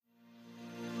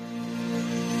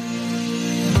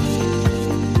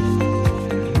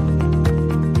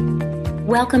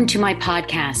Welcome to my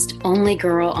podcast, Only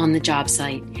Girl on the Job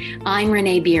Site. I'm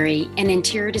Renee Beery, an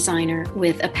interior designer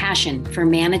with a passion for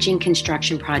managing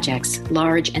construction projects,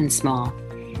 large and small.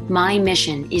 My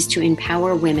mission is to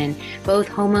empower women, both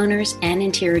homeowners and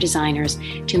interior designers,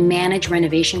 to manage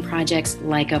renovation projects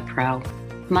like a pro.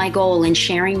 My goal in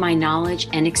sharing my knowledge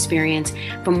and experience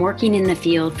from working in the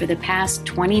field for the past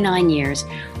 29 years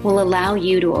will allow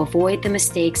you to avoid the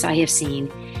mistakes I have seen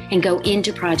and go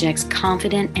into projects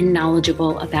confident and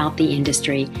knowledgeable about the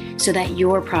industry so that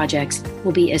your projects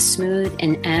will be as smooth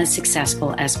and as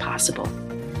successful as possible.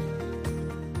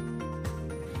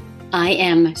 I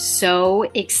am so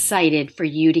excited for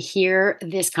you to hear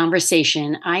this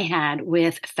conversation I had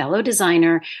with fellow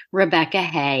designer Rebecca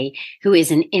Hay, who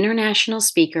is an international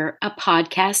speaker, a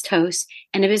podcast host,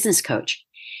 and a business coach.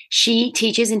 She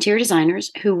teaches interior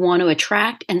designers who want to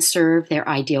attract and serve their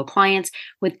ideal clients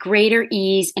with greater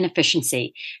ease and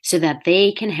efficiency so that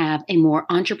they can have a more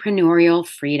entrepreneurial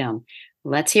freedom.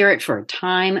 Let's hear it for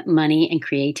time, money, and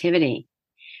creativity.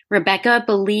 Rebecca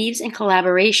believes in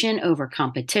collaboration over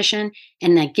competition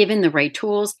and that given the right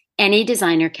tools, any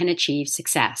designer can achieve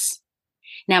success.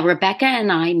 Now, Rebecca and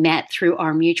I met through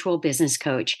our mutual business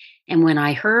coach. And when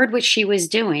I heard what she was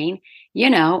doing,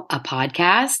 a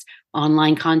podcast,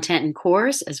 online content and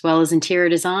course, as well as interior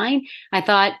design, I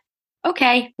thought,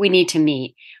 okay, we need to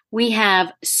meet. We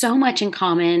have so much in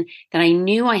common that I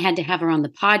knew I had to have her on the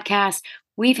podcast.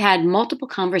 We've had multiple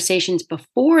conversations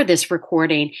before this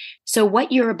recording. So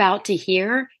what you're about to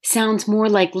hear sounds more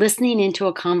like listening into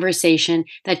a conversation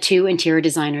that two interior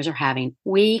designers are having.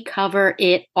 We cover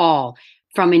it all,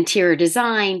 from interior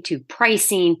design to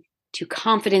pricing to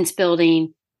confidence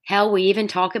building. Hell, we even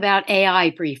talk about AI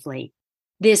briefly.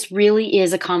 This really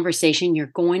is a conversation you're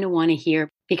going to want to hear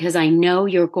because I know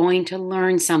you're going to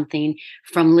learn something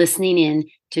from listening in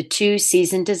to two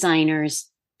seasoned designers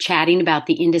chatting about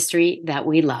the industry that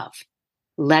we love.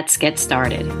 Let's get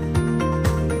started.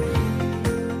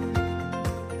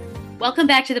 Welcome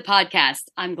back to the podcast.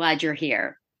 I'm glad you're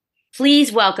here.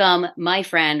 Please welcome my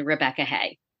friend, Rebecca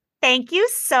Hay. Thank you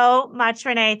so much,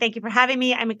 Renee. Thank you for having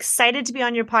me. I'm excited to be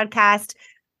on your podcast.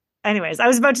 Anyways, I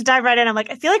was about to dive right in. I'm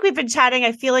like, I feel like we've been chatting.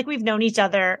 I feel like we've known each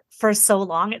other for so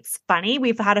long. It's funny.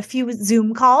 We've had a few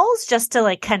Zoom calls just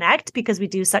to connect because we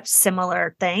do such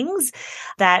similar things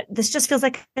that this just feels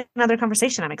like another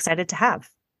conversation I'm excited to have.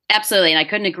 Absolutely. And I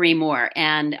couldn't agree more.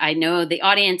 And I know the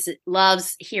audience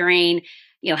loves hearing,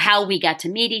 how we got to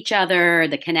meet each other,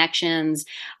 the connections,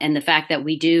 and the fact that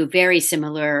we do very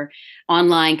similar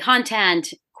online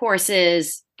content,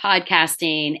 courses,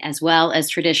 podcasting, as well as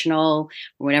traditional,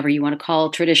 or whatever you want to call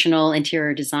traditional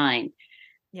interior design.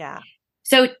 Yeah.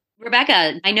 So,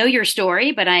 Rebecca, I know your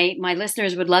story, but my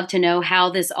listeners would love to know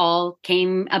how this all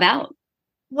came about.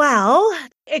 Well,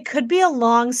 it could be a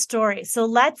long story. So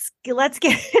let's get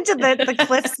into the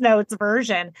Cliff's Notes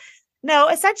version. No,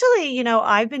 essentially,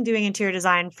 I've been doing interior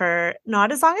design for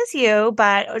not as long as you,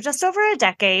 but just over a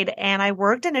decade. And I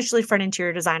worked initially for an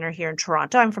interior designer here in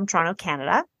Toronto. I'm from Toronto,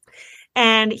 Canada.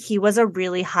 And he was a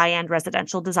really high-end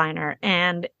residential designer.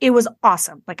 And it was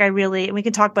awesome. And we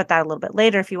can talk about that a little bit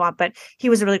later if you want, but he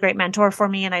was a really great mentor for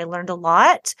me and I learned a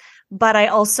lot. But I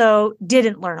also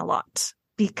didn't learn a lot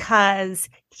because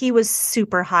he was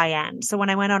super high-end. So when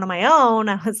I went out on my own,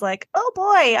 I was like, oh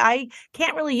boy, I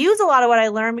can't really use a lot of what I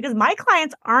learned because my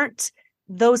clients aren't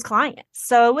those clients.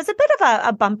 So it was a bit of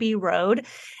a bumpy road.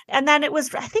 And then I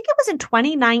think it was in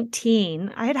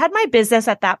 2019, I had my business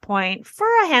at that point for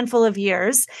a handful of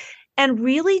years and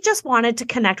really just wanted to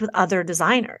connect with other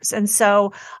designers. And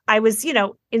so I was,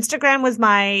 Instagram was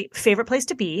my favorite place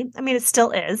to be. I mean, it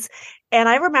still is. And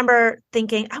I remember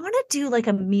thinking, I want to do a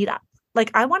meetup.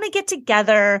 I want to get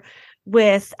together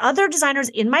with other designers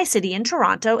in my city in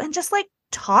Toronto and just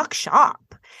talk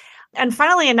shop. And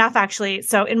funnily enough, actually,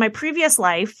 so in my previous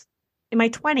life, in my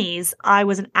 20s, I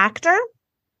was an actor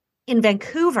in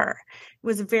Vancouver. It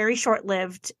was a very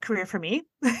short-lived career for me.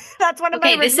 That's one of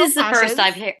my original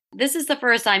passions. This is the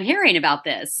first I'm hearing about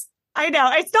this. I know.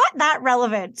 It's not that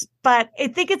relevant, but I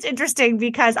think it's interesting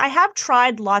because I have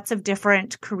tried lots of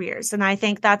different careers. And I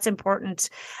think that's important.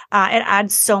 It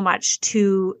adds so much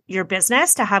to your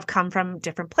business to have come from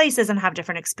different places and have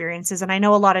different experiences. And I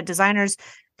know a lot of designers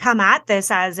come at this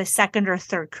as a second or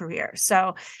third career.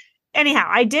 So anyhow,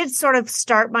 I did sort of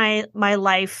start my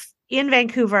life in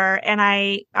Vancouver. And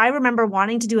I remember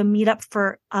wanting to do a meetup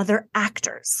for other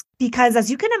actors because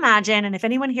as you can imagine, and if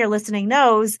anyone here listening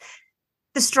knows,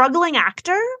 the struggling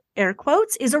actor, air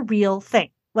quotes, is a real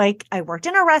thing. I worked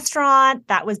in a restaurant.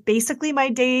 That was basically my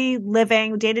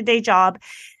day-to-day job.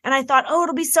 And I thought,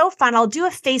 it'll be so fun. I'll do a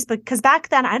Facebook because back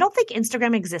then I don't think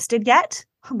Instagram existed yet.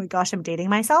 oh my gosh, I'm dating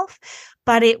myself,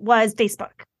 but it was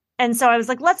Facebook. And so I was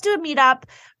like, let's do a meetup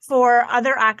for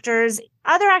other actors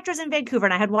in Vancouver.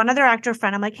 And I had one other actor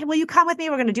friend. I'm like, hey, will you come with me?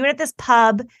 We're going to do it at this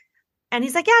pub. And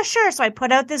he's like, yeah, sure. So I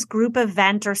put out this group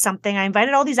event or something. I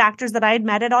invited all these actors that I had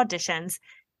met at auditions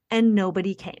and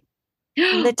nobody came.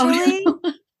 Literally, Oh,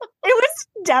 no. It was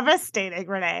devastating,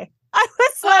 Renee. I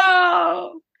was like,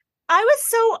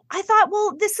 I thought,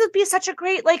 well, this would be such a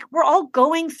great, like, we're all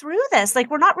going through this. Like,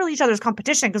 we're not really each other's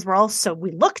competition because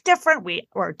we look different.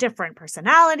 We're different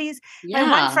personalities. Yeah.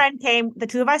 My one friend came, the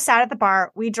two of us sat at the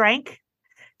bar. We drank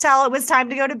till it was time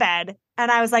to go to bed.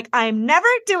 And I was like, I'm never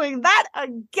doing that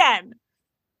again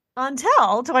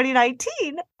until 2019.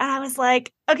 And I was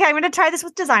like, okay, I'm going to try this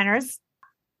with designers.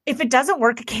 If it doesn't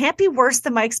work, it can't be worse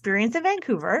than my experience in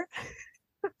Vancouver.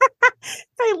 So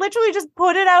I literally just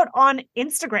put it out on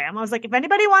Instagram. I was like, if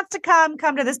anybody wants to come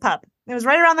to this pub. It was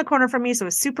right around the corner from me, so it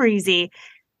was super easy.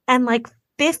 And like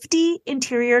 50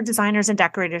 interior designers and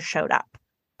decorators showed up.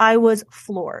 I was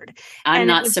floored. I'm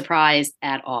not surprised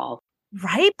at all.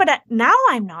 Right? But now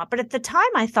I'm not. But at the time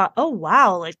I thought, oh,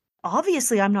 wow, like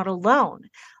obviously I'm not alone.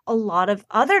 A lot of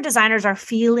other designers are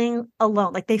feeling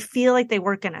alone. Like they feel like they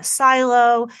work in a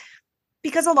silo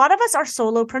because a lot of us are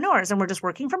solopreneurs and we're just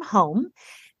working from home.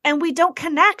 And we don't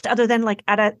connect other than like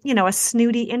at a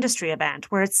snooty industry event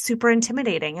where it's super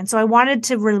intimidating. And so I wanted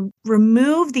to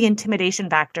remove the intimidation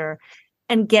factor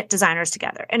and get designers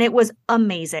together. And it was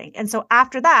amazing. And so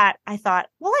after that, I thought,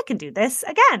 well, I can do this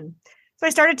again. So I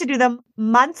started to do them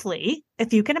monthly,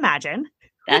 if you can imagine.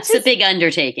 That's a big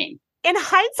undertaking. In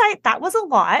hindsight, that was a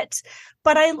lot,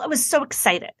 but I was so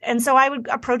excited. And so I would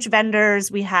approach vendors.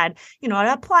 We had, an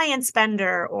appliance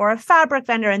vendor or a fabric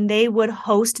vendor, and they would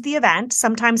host the event,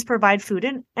 sometimes provide food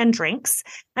and drinks.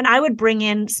 And I would bring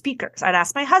in speakers. I'd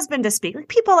ask my husband to speak, like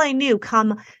people I knew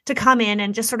come in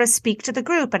and just sort of speak to the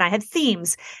group. And I had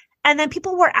themes. And then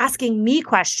people were asking me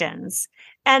questions.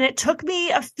 And it took me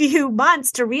a few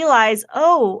months to realize,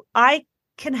 oh, I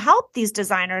can help these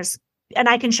designers and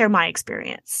I can share my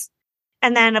experience.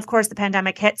 And then, of course, the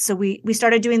pandemic hit. So we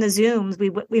started doing the Zooms.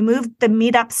 We moved the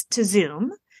meetups to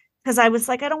Zoom because I was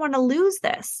like, I don't want to lose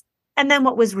this. And then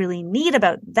what was really neat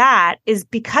about that is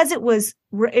because it was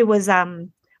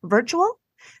virtual,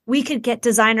 we could get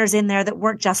designers in there that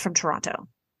weren't just from Toronto.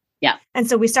 Yeah. And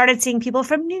so we started seeing people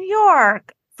from New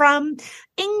York, from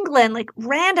England, like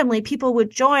randomly people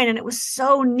would join. And it was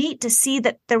so neat to see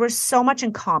that there was so much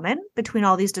in common between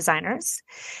all these designers.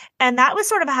 And that was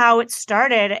sort of how it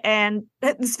started. And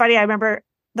it's funny. I remember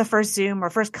the first Zoom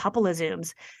or first couple of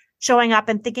Zooms showing up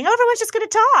and thinking, oh, everyone's just going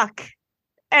to talk.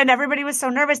 And everybody was so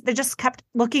nervous. They just kept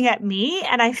looking at me.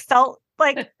 And I felt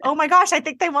like, oh my gosh, I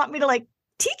think they want me to like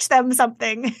teach them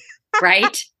something.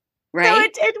 Right.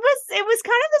 Right. So it was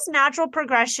kind of this natural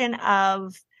progression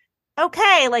of,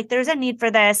 okay, like there's a need for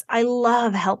this. I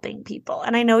love helping people.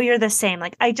 And I know you're the same.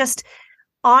 Like I just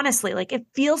honestly, like it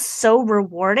feels so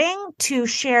rewarding to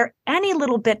share any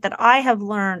little bit that I have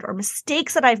learned or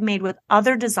mistakes that I've made with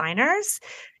other designers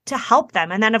to help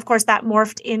them. And then of course that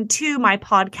morphed into my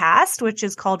podcast, which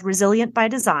is called Resilient by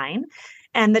Design.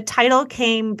 And the title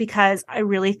came because I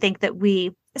really think that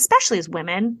we, especially as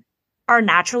women, are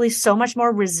naturally so much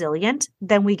more resilient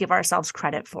than we give ourselves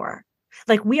credit for.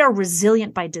 Like we are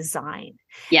resilient by design.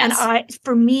 Yes. And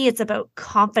for me, it's about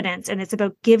confidence and it's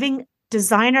about giving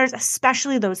designers,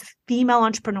 especially those female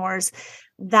entrepreneurs,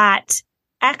 that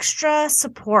extra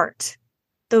support,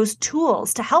 those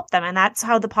tools to help them. And that's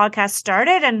how the podcast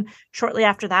started. And shortly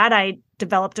after that, I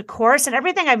developed a course and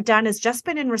everything I've done has just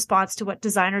been in response to what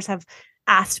designers have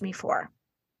asked me for.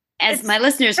 As my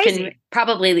listeners they're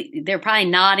probably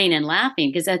nodding and laughing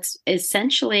because that's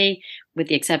essentially, with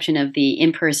the exception of the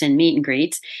in-person meet and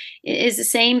greets, is the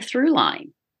same through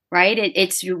line, right?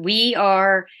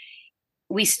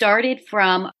 We started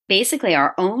from basically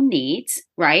our own needs,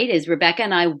 right? As Rebecca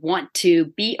and I want to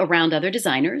be around other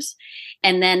designers.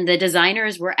 And then the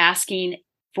designers were asking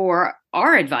for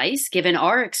our advice, given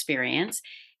our experience.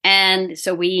 And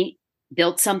so we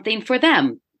built something for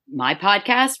them. My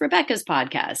podcast, Rebecca's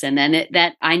podcast. And then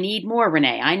that I need more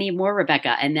Renee, I need more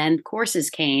Rebecca. And then courses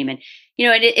came. And,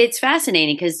 it's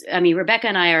fascinating because, Rebecca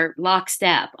and I are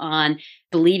lockstep on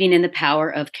believing in the power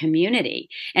of community.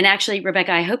 And actually,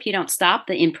 Rebecca, I hope you don't stop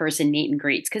the in-person meet and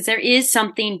greets because there is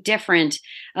something different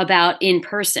about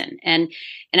in-person. And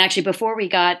actually, before we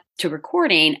got to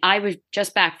recording, I was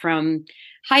just back from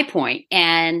High Point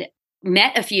and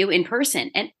met a few in person.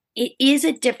 And it is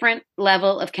a different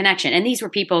level of connection. And these were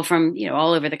people from,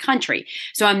 all over the country.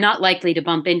 So I'm not likely to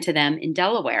bump into them in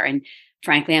Delaware. And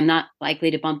frankly, I'm not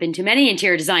likely to bump into many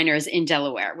interior designers in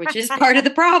Delaware, which is part of the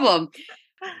problem.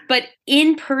 But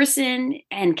in person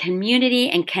and community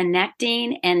and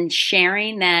connecting and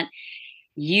sharing that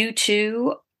you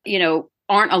too,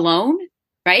 aren't alone,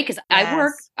 right? Because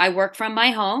Yes. I work from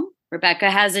my home.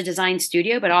 Rebecca has a design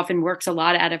studio, but often works a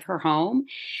lot out of her home.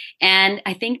 And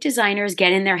I think designers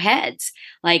get in their heads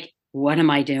like, what am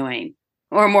I doing?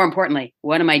 Or more importantly,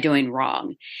 what am I doing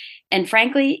wrong? And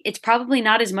frankly, it's probably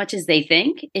not as much as they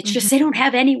think. It's just they don't Mhm.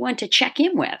 have anyone to check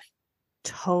in with.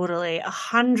 Totally.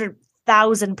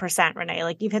 100,000%, Renee.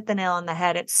 Like you've hit the nail on the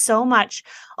head. It's so much.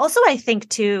 Also, I think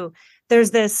too,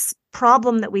 there's this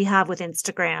problem that we have with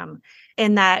Instagram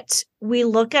in that we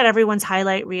look at everyone's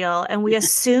highlight reel and we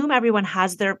assume everyone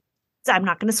has I'm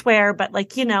not going to swear, but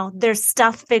like, their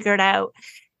stuff figured out.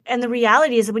 And the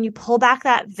reality is that when you pull back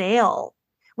that veil,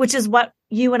 which is what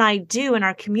you and I do in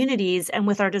our communities and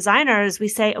with our designers, we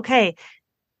say, okay,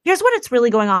 here's what it's really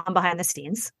going on behind the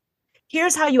scenes.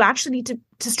 Here's how you actually need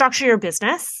to structure your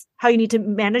business, how you need to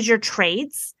manage your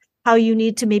trades, how you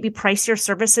need to maybe price your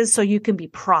services so you can be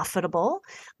profitable.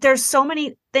 There's so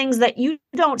many things that you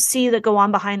don't see that go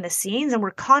on behind the scenes. And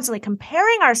we're constantly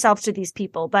comparing ourselves to these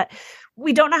people, but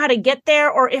we don't know how to get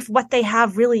there or if what they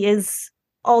have really is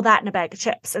all that in a bag of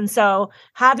chips. And so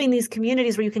having these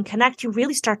communities where you can connect, you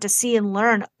really start to see and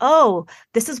learn, oh,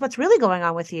 this is what's really going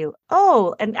on with you.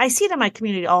 Oh, and I see it in my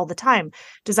community all the time.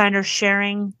 Designers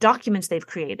sharing documents they've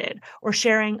created or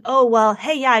sharing, oh, well,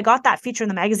 hey, yeah, I got that feature in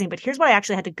the magazine, but here's what I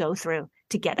actually had to go through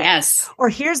to get it. Yes. Or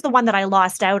here's the one that I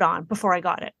lost out on before I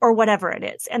got it or whatever it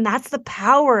is. And that's the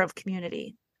power of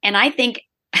community. And I think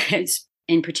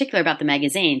in particular about the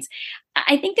magazines,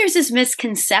 I think there's this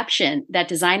misconception that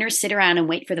designers sit around and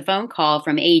wait for the phone call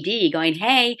from AD going,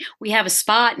 hey, we have a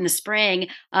spot in the spring.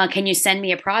 Can you send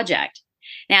me a project?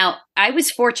 Now, I was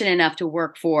fortunate enough to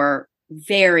work for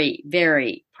very,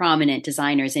 very prominent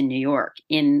designers in New York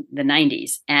in the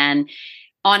 90s. And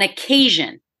on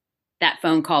occasion, that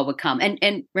phone call would come.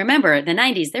 And remember, the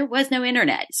 90s, there was no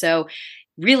internet. So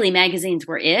really, magazines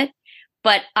were it.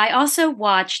 But I also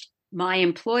watched my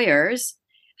employers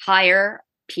hire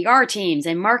PR teams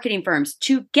and marketing firms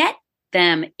to get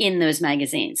them in those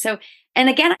magazines. So, and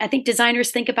again, I think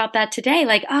designers think about that today,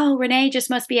 like, oh, Renee just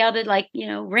must be able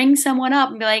to ring someone up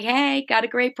and be like, hey, got a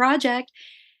great project.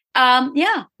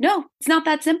 Yeah, no, it's not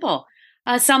that simple.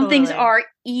 Some things Totally. are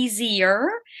easier,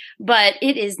 but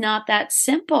it is not that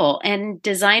simple. And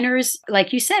designers,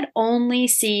 like you said, only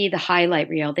see the highlight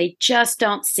reel. They just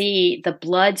don't see the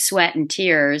blood, sweat, and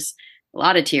tears, a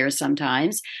lot of tears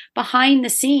sometimes, behind the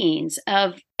scenes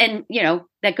and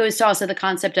that goes to also the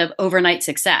concept of overnight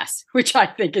success, which I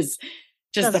think is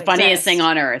just the Doesn't funniest thing exist.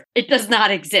 on earth. It does not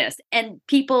exist. And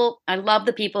I love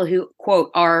the people who,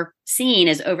 quote, are seen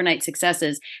as overnight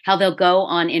successes, how they'll go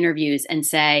on interviews and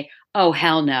say, oh,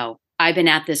 hell no. I've been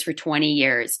at this for 20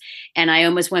 years and I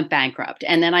almost went bankrupt.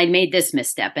 And then I made this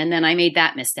misstep and then I made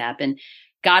that misstep and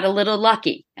got a little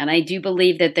lucky. And I do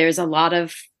believe that there's a lot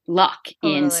of luck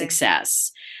in Totally.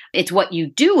 success. It's what you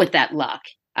do with that luck,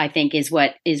 I think, is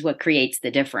what creates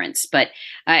the difference. But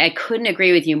I couldn't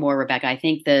agree with you more, Rebecca. I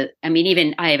think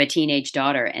even I have a teenage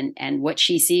daughter and what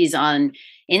she sees on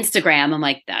Instagram, I'm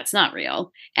like, that's not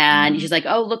real. And Mhm. she's like,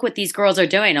 oh, look what these girls are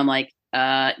doing. I'm like,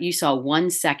 you saw 1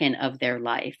 second of their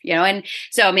life, and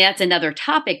so, that's another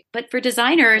topic, but for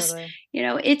designers, Totally.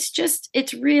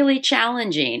 it's really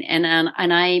challenging. And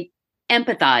I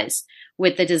empathize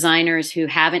with the designers who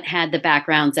haven't had the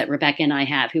backgrounds that Rebecca and I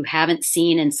have, who haven't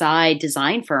seen inside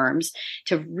design firms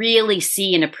to really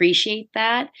see and appreciate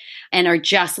that and are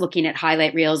just looking at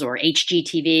highlight reels or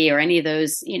HGTV or any of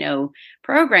those,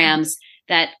 programs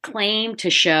that claim to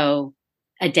show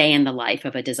a day in the life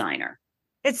of a designer.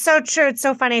 It's so true. It's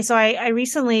so funny. So I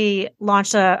recently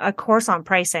launched a course on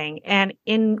pricing, and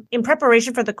in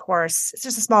preparation for the course, it's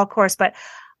just a small course, but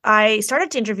I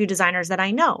started to interview designers that I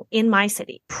know in my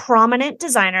city, prominent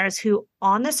designers who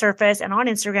on the surface and on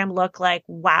Instagram look like,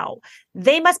 wow,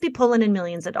 they must be pulling in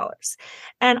millions of dollars.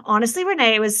 And honestly,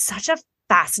 Renee, it was such a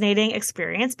fascinating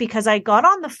experience because I got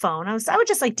on the phone. I would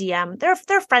just like DM.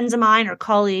 They're friends of mine or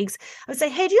colleagues. I would say,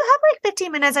 hey, do you have like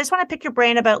 15 minutes? I just want to pick your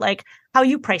brain about like how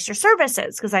you price your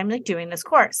services because I'm like doing this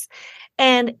course.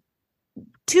 And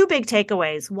two big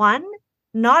takeaways. One,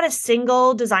 not a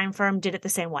single design firm did it the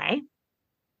same way.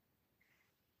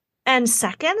 And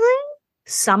secondly,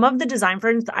 some of the design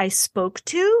firms I spoke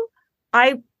to,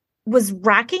 I was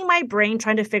racking my brain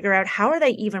trying to figure out how are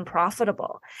they even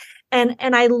profitable. And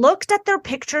I looked at their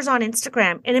pictures on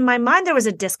Instagram, and in my mind there was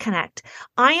a disconnect.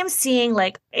 I am seeing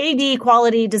like AD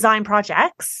quality design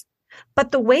projects,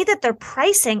 but the way that they're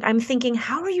pricing, I'm thinking,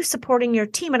 how are you supporting your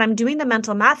team? And I'm doing the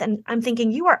mental math and I'm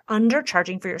thinking you are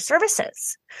undercharging for your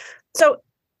services. So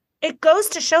it goes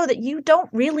to show that you don't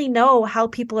really know how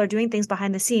people are doing things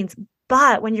behind the scenes.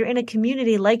 But when you're in a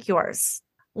community like yours,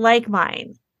 like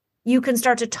mine, you can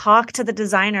start to talk to the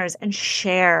designers and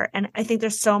share. And I think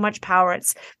there's so much power.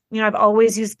 It's, I've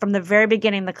always used from the very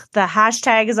beginning, the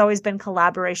hashtag has always been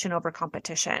collaboration over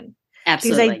competition.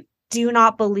 Absolutely. Because I do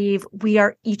not believe we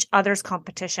are each other's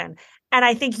competition. And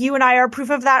I think you and I are proof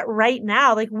of that right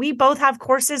now. Like, we both have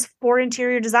courses for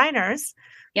interior designers.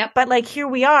 Yep. But like, here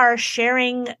we are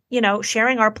sharing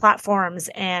our platforms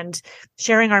and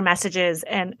sharing our messages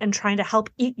and trying to help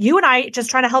you and I, just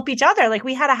trying to help each other. Like,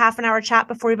 we had a half an hour chat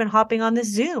before even hopping on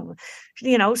this Zoom,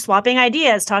 swapping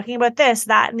ideas, talking about this,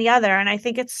 that, and the other. And I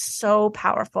think it's so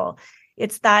powerful.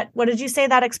 It's that, what did you say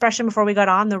that expression before we got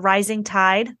on? The rising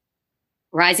tide?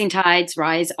 Rising tides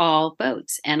rise all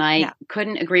boats. And I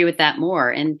couldn't agree with that more.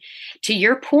 And to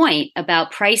your point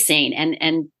about pricing,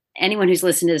 and anyone who's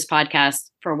listened to this podcast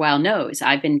for a while knows,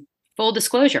 I've been, full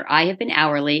disclosure, I have been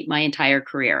hourly my entire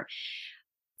career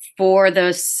for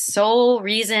the sole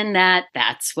reason that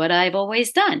that's what I've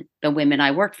always done. The women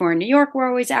I worked for in New York were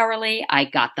always hourly. I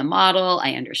got the model.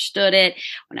 I understood it.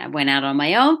 When I went out on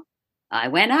my own, I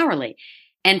went hourly.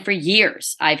 And for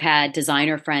years, I've had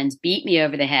designer friends beat me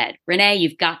over the head. Renee,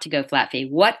 you've got to go flat fee.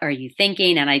 What are you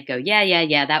thinking? And I'd go,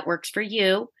 yeah, that works for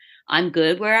you. I'm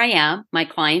good where I am. My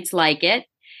clients like it,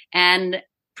 and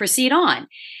proceed on.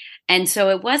 And so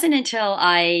it wasn't until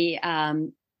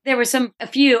there were a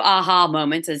few aha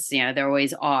moments, as there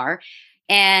always are.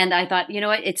 And I thought, you know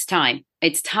what? It's time.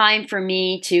 It's time for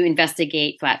me to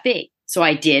investigate flat fee. So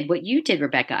I did what you did,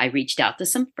 Rebecca. I reached out to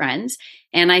some friends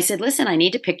and I said, listen, I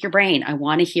need to pick your brain. I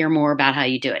want to hear more about how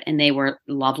you do it. And they were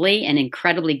lovely and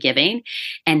incredibly giving.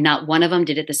 And not one of them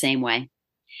did it the same way.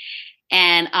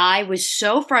 And I was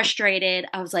so frustrated.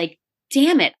 I was like,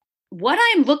 damn it. What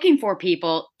I'm looking for,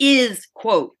 people, is,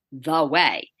 quote, the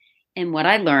way. And what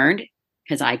I learned,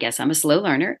 because I guess I'm a slow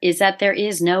learner, is that there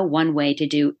is no one way to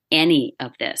do any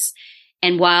of this.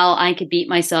 And while I could beat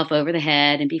myself over the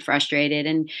head and be frustrated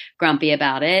and grumpy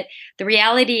about it, the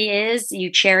reality is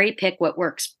you cherry pick what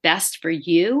works best for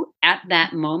you at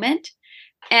that moment.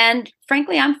 And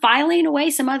frankly, I'm filing away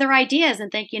some other ideas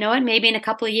and think, you know what, maybe in a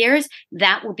couple of years,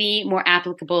 that will be more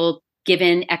applicable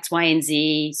given X, Y, and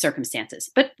Z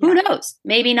circumstances. But who knows?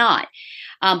 Maybe not.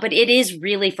 But it is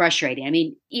really frustrating. I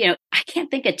mean, I can't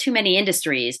think of too many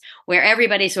industries where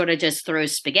everybody sort of just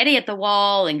throws spaghetti at the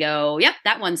wall and go, yep,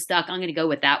 that one's stuck. I'm going to go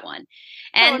with that one.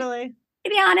 And totally. To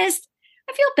be honest,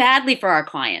 I feel badly for our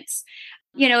clients.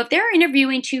 If they're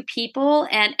interviewing two people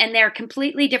and they're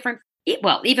completely different,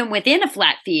 well, even within a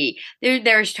flat fee,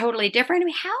 there's totally different. I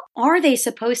mean, how are they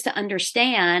supposed to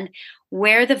understand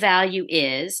where the value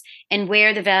is and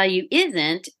where the value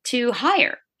isn't to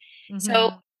hire? Mm-hmm.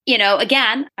 So,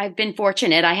 again, I've been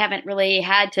fortunate. I haven't really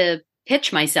had to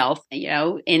pitch myself,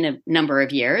 in a number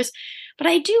of years, but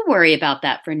I do worry about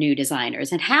that for new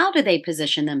designers. And how do they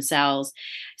position themselves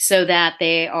so that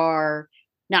they are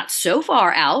not so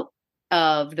far out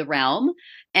of the realm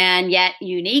and yet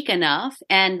unique enough?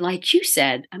 And like you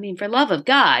said, I mean, for love of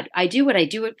God, I do what I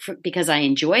do it for because I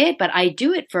enjoy it, but I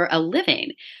do it for a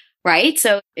living. Right.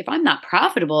 So if I'm not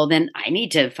profitable, then I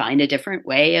need to find a different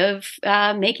way of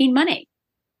making money.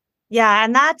 Yeah.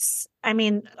 And that's, I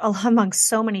mean, among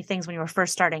so many things when you were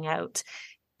first starting out,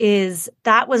 is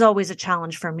that was always a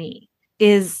challenge for me.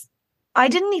 Is I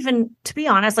didn't even, to be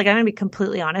honest, like, I'm going to be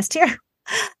completely honest here.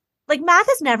 Like, math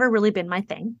has never really been my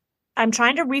thing. I'm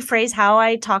trying to rephrase how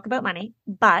I talk about money,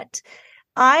 but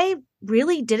I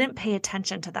really didn't pay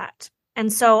attention to that.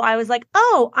 And so I was like,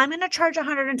 oh, I'm going to charge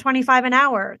 $125 an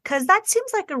hour because that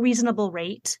seems like a reasonable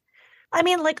rate. I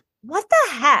mean, like, what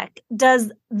the heck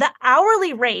does the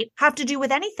hourly rate have to do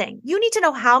with anything? You need to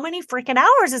know how many freaking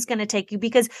hours it's going to take you,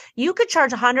 because you could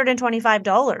charge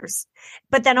 $125,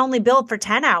 but then only bill for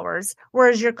 10 hours,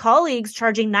 whereas your colleagues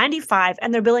charging $95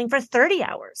 and they're billing for 30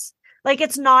 hours. Like,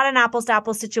 it's not an apples to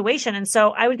apples situation. And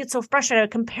so I would get so frustrated. I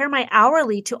would compare my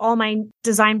hourly to all my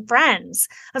design friends.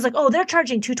 I was like, oh, they're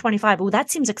charging $225. Oh,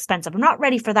 that seems expensive. I'm not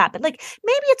ready for that. But like,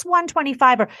 maybe it's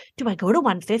 $125, or do I go to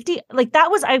 $150? Like, that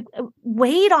was, I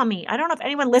weighed on me. I don't know if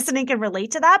anyone listening can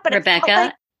relate to that, but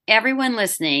Rebecca, everyone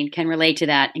listening can relate to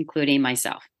that, including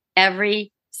myself.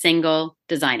 Every single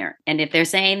designer. And if they're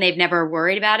saying they've never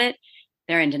worried about it,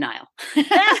 they're in denial.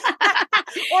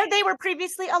 Or they were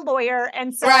previously a lawyer.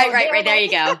 And so right. There you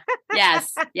go.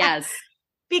 Yes.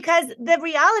 Because the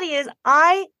reality is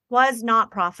I was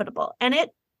not profitable, and it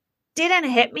didn't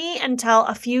hit me until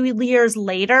a few years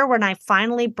later when I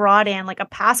finally brought in like a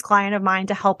past client of mine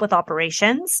to help with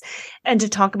operations and to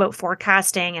talk about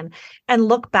forecasting and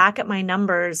look back at my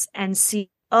numbers and see,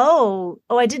 oh,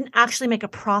 I didn't actually make a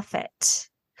profit.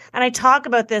 And I talk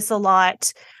about this a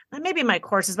lot, maybe in my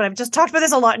courses, but I've just talked about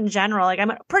this a lot in general. Like,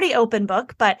 I'm a pretty open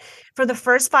book, but for the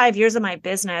first 5 years of my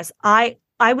business, I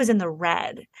was in the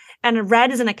red. And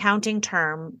red is an accounting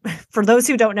term for those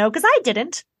who don't know, because I did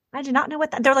not know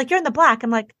what that, they're like, you're in the black.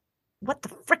 I'm like, what the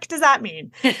frick does that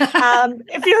mean?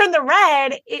 If you're in the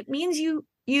red, it means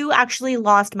you actually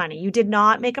lost money. You did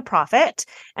not make a profit.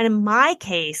 And in my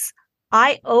case,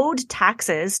 I owed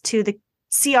taxes to the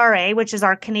CRA, which is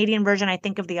our Canadian version, I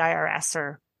think, of the IRS,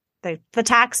 or the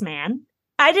tax man.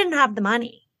 I didn't have the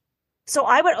money. So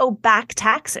I would owe back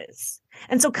taxes.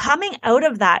 And so coming out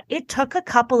of that, it took a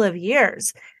couple of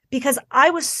years because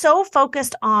I was so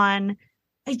focused on,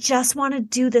 I just want to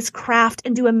do this craft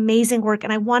and do amazing work,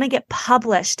 and I want to get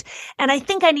published. And I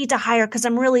think I need to hire because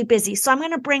I'm really busy. So I'm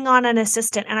going to bring on an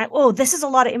assistant. And this is a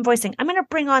lot of invoicing. I'm going to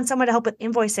bring on someone to help with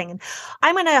invoicing. And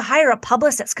I'm going to hire a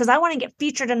publicist because I want to get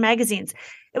featured in magazines.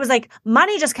 It was like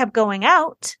money just kept going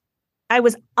out. I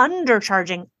was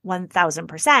undercharging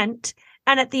 1,000%.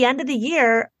 And at the end of the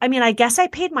year, I guess I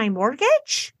paid my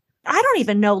mortgage. I don't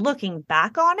even know, looking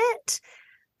back on it,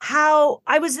 how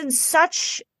I was in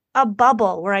such a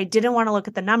bubble where I didn't want to look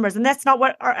at the numbers. And that's not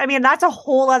that's a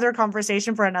whole other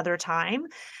conversation for another time.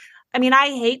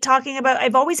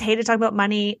 I've always hated talking about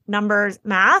money, numbers,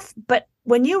 math, but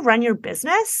when you run your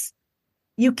business,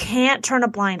 you can't turn a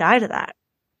blind eye to that.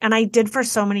 And I did for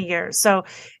so many years. So,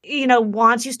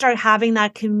 once you start having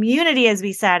that community, as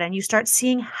we said, and you start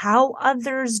seeing how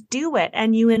others do it,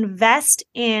 and you invest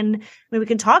in, we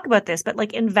can talk about this,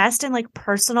 but invest in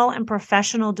personal and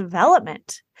professional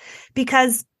development,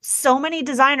 because so many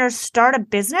designers start a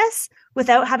business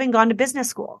without having gone to business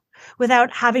school,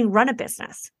 without having run a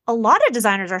business. A lot of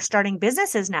designers are starting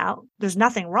businesses now. There's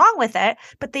nothing wrong with it,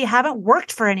 but they haven't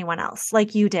worked for anyone else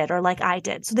like you did or like I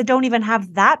did. So they don't even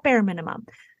have that bare minimum.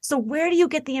 So where do you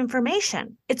get the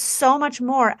information? It's so much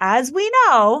more, as we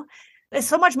know, it's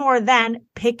so much more than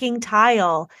picking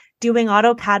tile, doing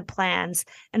AutoCAD plans,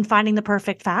 and finding the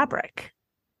perfect fabric.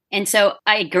 And so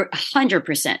I agree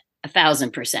 100%,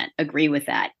 1,000% agree with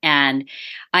that. And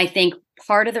I think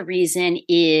part of the reason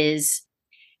is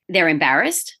they're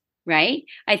embarrassed, right?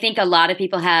 I think a lot of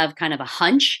people have kind of a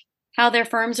hunch how their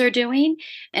firms are doing,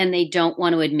 and they don't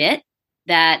want to admit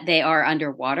that they are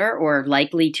underwater or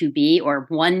likely to be, or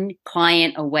one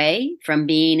client away from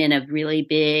being in a really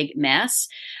big mess.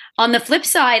 On the flip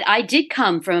side, I did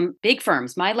come from big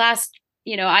firms. My last,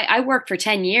 I worked for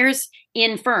 10 years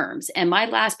in firms, and my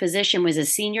last position was a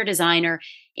senior designer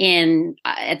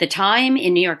at the time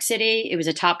in New York City. It was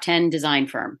a top 10 design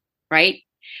firm, right?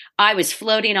 I was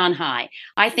floating on high.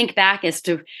 I think back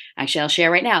actually, I'll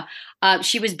share right now.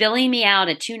 She was billing me out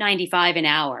at $2.95 an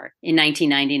hour in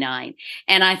 1999.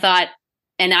 And I thought,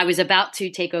 and I was about to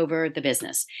take over the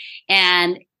business.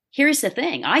 And here's the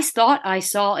thing. I thought I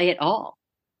saw it all.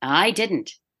 I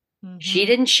didn't. Mm-hmm. She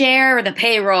didn't share the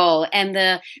payroll and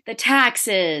the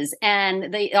taxes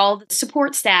and all the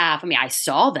support staff. I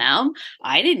saw them.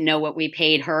 I didn't know what we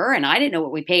paid her, and I didn't know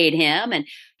what we paid him, and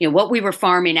what we were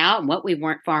farming out and what we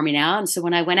weren't farming out. And so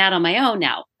when I went out on my own,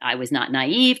 now I was not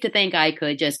naive to think I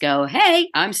could just go, hey,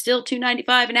 I'm still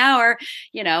 $2.95 an hour,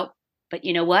 but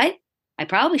you know what? I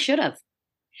probably should have.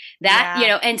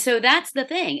 And so that's the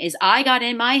thing, is I got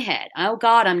in my head, oh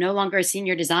God, I'm no longer a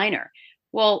senior designer.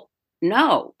 Well,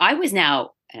 no, I was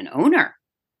now an owner,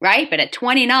 right? But at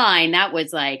 29, that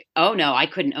was like, oh no, I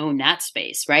couldn't own that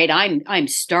space, right? I'm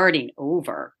starting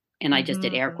over. And I just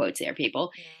did air quotes there,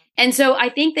 people. Yeah. And so I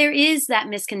think there is that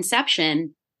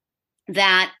misconception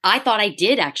that I thought I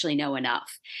did actually know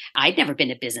enough. I'd never been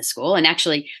to business school. And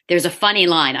actually, there's a funny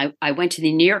line. I went to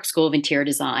the New York School of Interior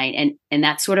Design, and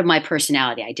that's sort of my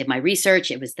personality. I did my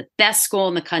research. It was the best school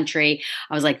in the country.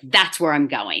 I was like, that's where I'm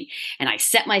going. And I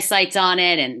set my sights on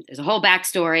it, and there's a whole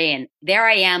backstory. And there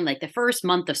I am, like the first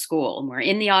month of school, and we're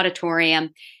in the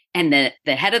auditorium. And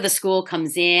the head of the school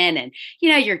comes in, and,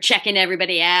 you're checking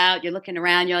everybody out. You're looking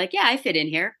around. You're like, yeah, I fit in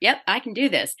here. Yep, I can do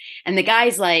this. And the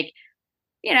guy's like,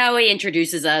 he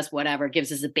introduces us, whatever,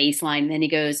 gives us a baseline. And then he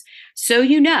goes, so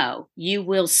you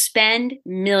will spend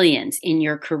millions in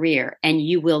your career, and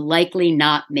you will likely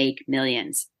not make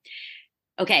millions.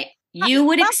 Okay.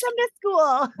 Welcome to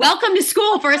school. Welcome to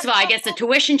school. First of all, I guess the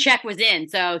tuition check was in.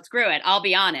 So screw it. I'll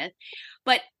be honest.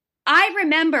 But I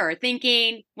remember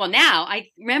thinking,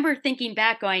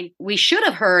 back going, we should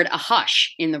have heard a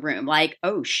hush in the room. Like,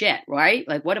 oh shit, right?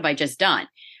 Like, what have I just done?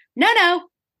 No.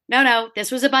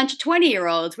 This was a bunch of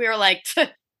 20-year-olds. We were like,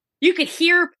 you could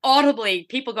hear audibly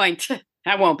people going,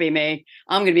 that won't be me.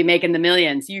 I'm going to be making the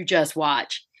millions. You just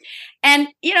watch. And,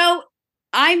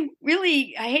 I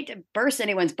hate to burst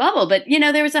anyone's bubble, but,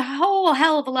 there was a whole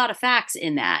hell of a lot of facts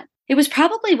in that. It was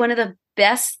probably one of the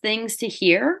best things to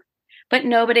hear, but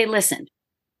nobody listened,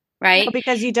 right? No,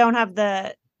 because you don't have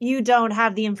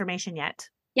the information yet.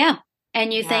 Yeah.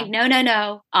 And you think,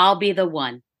 no, I'll be the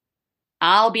one.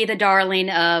 I'll be the darling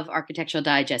of Architectural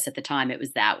Digest at the time. It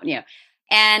was that,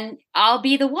 and I'll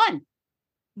be the one.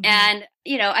 Mm-hmm. And,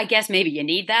 I guess maybe you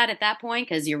need that at that point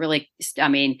because you're really,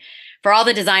 for all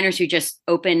the designers who just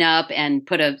open up and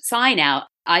put a sign out,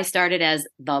 I started as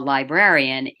the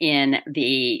librarian in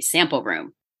the sample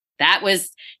room. That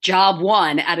was job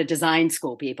one at a design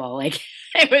school, people. Like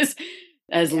it was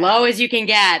as low as you can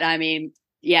get.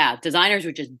 Designers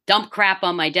would just dump crap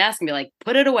on my desk and be like,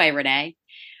 put it away, Renee.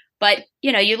 But,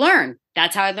 you learn.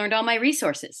 That's how I learned all my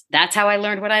resources. That's how I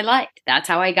learned what I liked. That's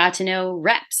how I got to know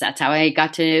reps. That's how I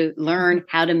got to learn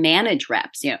how to manage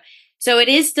reps, So it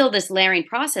is still this layering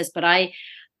process, but I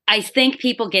think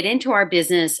people get into our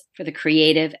business for the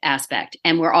creative aspect.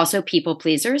 And we're also people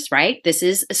pleasers, right? This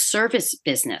is a service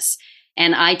business.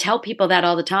 And I tell people that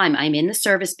all the time. I'm in the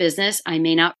service business. I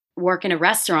may not work in a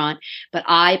restaurant, but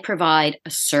I provide a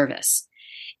service.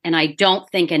 And I don't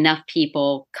think enough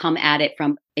people come at it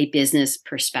from a business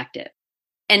perspective.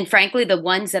 And frankly, the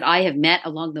ones that I have met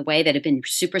along the way that have been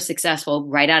super successful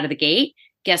right out of the gate,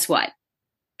 guess what?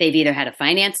 They've either had a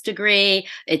finance degree,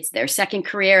 it's their second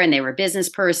career, and they were a business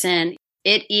person.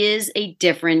 It is a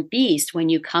different beast when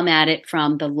you come at it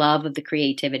from the love of the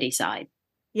creativity side.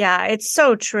 Yeah, it's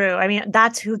so true.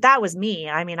 That was me.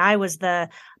 I was the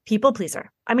people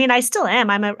pleaser. I still am.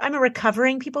 I'm a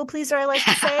recovering people pleaser, I like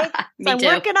to say. So I'm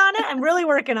working on it. I'm really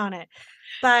working on it.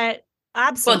 But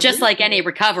absolutely. Well, just like any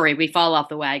recovery, we fall off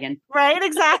the wagon. Right,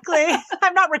 exactly.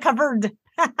 I'm not recovered.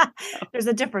 There's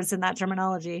a difference in that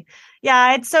terminology.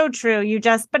 Yeah, it's so true.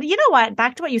 But you know what?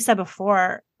 Back to what you said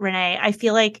before, Renee, I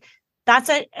feel like that's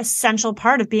an essential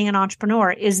part of being an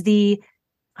entrepreneur is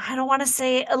I don't want to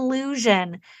say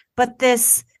illusion, but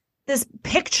this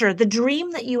picture, the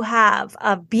dream that you have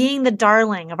of being the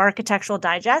darling of Architectural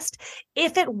Digest.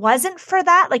 If it wasn't for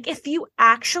that, like if you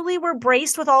actually were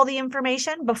braced with all the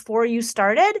information before you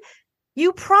started,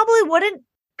 you probably wouldn't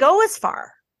go as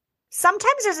far.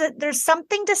 Sometimes there's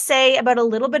something to say about a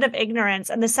little bit of ignorance,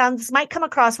 and this might come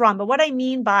across wrong, but what I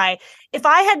mean by if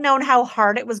I had known how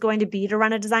hard it was going to be to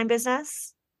run a design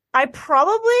business, I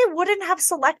probably wouldn't have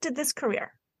selected this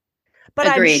career. But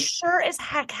Agreed. I'm sure as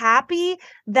heck happy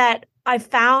that I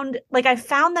found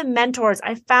the mentors,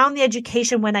 I found the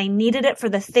education when I needed it for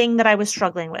the thing that I was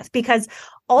struggling with. Because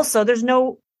also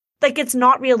it's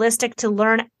not realistic to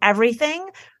learn everything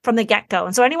from the get-go.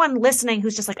 And so anyone listening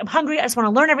who's just like, I'm hungry, I just want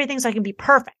to learn everything so I can be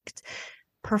perfect.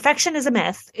 Perfection is a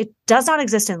myth. It does not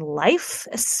exist in life,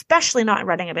 especially not in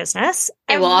running a business.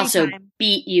 It will also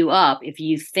beat you up if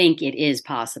you think it is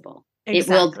possible.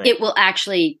 Exactly. It will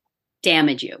actually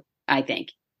damage you, I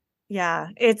think. Yeah,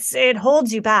 it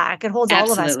holds you back. It holds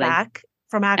Absolutely. All of us back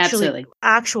from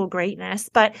actual greatness.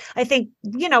 But I think,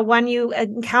 when you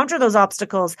encounter those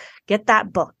obstacles, get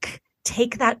that book,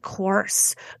 take that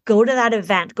course, go to that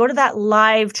event, go to that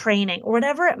live training or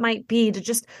whatever it might be to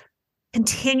just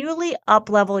continually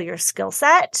up-level your skill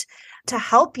set to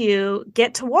help you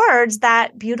get towards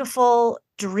that beautiful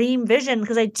dream vision.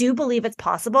 Because I do believe it's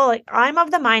possible. Like I'm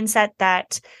of the mindset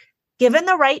that given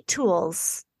the right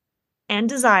tools and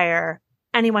desire,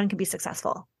 anyone can be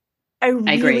successful. I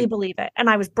really believe it. And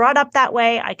I was brought up that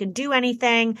way. I can do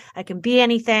anything. I can be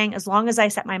anything. As long as I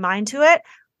set my mind to it,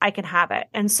 I can have it.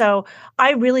 And so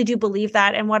I really do believe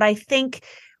that. And what I think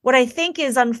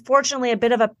is unfortunately a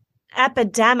bit of a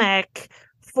epidemic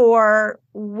for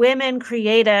women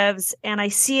creatives, and I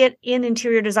see it in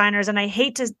interior designers, and I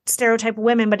hate to stereotype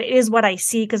women, but it is what I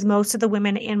see because most of the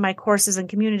women in my courses and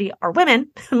community are women.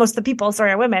 Most of the people,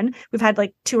 are women. We've had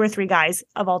like 2 or 3 guys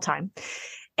of all time.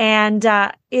 And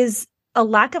is a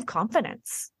lack of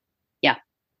confidence. Yeah.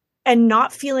 And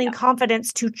not feeling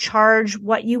confidence to charge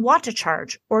what you want to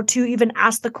charge or to even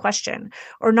ask the question,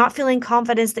 or not feeling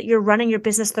confidence that you're running your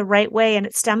business the right way. And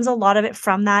it stems a lot of it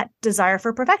from that desire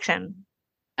for perfection.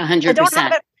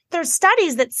 100%. There's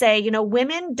studies that say,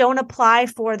 women don't apply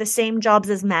for the same jobs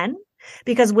as men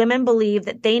because women believe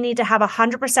that they need to have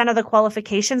 100% of the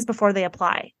qualifications before they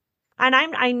apply. And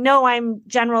I know I'm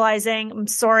generalizing. I'm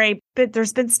sorry, but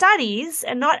there's been studies,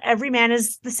 and not every man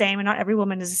is the same and not every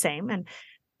woman is the same. And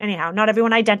anyhow, not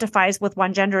everyone identifies with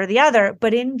one gender or the other.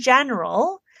 But in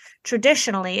general,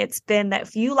 traditionally, it's been that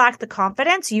if you lack the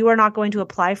confidence, you are not going to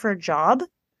apply for a job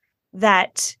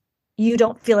that you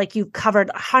don't feel like you've covered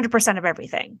 100% of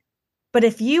everything. But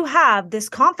if you have this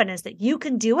confidence that you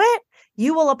can do it,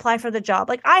 you will apply for the job.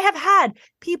 Like I have had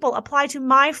people apply to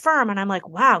my firm and I'm like,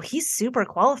 wow, he's super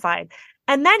qualified.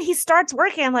 And then he starts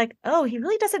working. I'm like, oh, he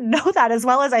really doesn't know that as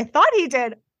well as I thought he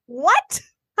did. What?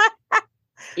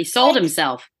 He sold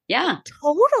himself. Yeah.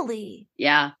 Totally.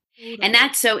 Yeah. And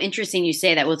that's so interesting you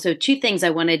say that. Well, so two things I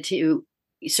wanted to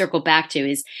circle back to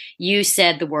is you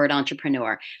said the word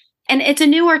entrepreneur, and it's a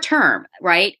newer term,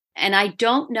 right? And I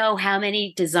don't know how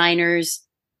many designers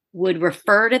would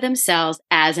refer to themselves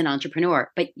as an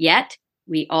entrepreneur, but yet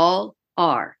we all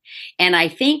are. And I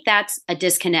think that's a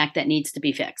disconnect that needs to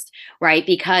be fixed, right?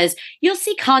 Because you'll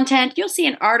see content, you'll see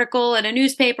an article in a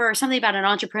newspaper or something about an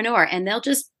entrepreneur, and they'll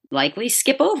just likely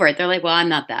skip over it. They're like, well, I'm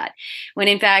not that. When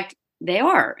in fact, they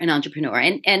are an entrepreneur.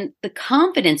 And the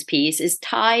confidence piece is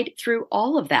tied through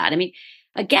all of that. I mean,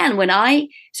 again, I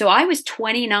was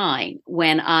 29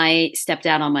 when I stepped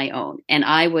out on my own, and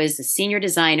I was a senior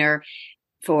designer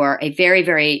for a very,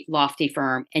 very lofty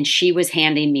firm, and she was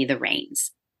handing me the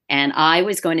reins. And I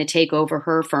was going to take over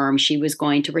her firm. She was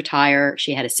going to retire.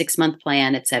 She had a 6-month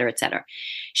plan, et cetera, et cetera.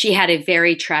 She had a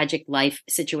very tragic life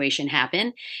situation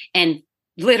happen. And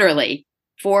literally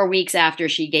 4 weeks after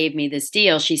she gave me this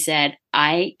deal, she said,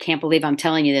 I can't believe I'm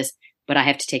telling you this, but I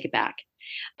have to take it back.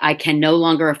 I can no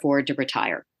longer afford to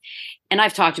retire. And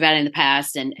I've talked about it in the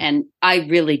past, and I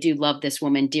really do love this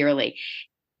woman dearly.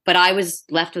 But I was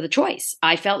left with a choice.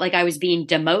 I felt like I was being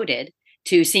demoted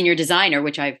to senior designer,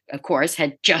 which I, of course,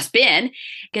 had just been,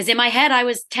 because in my head, I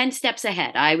was 10 steps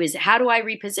ahead. I was, how do I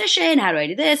reposition? How do I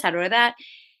do this? How do I do that?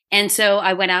 And so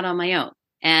I went out on my own.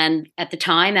 And at the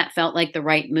time, that felt like the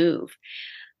right move.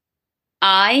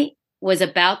 I was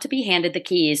about to be handed the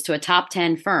keys to a top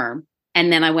 10 firm,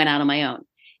 and then I went out on my own.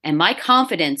 And my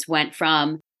confidence went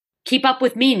from keep up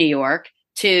with me, New York,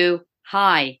 to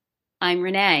hi, I'm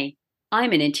Renee.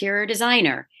 I'm an interior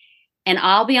designer. And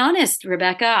I'll be honest,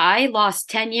 Rebecca, I lost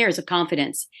 10 years of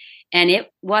confidence. And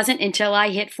it wasn't until I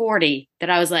hit 40 that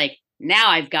I was like, now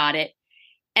I've got it.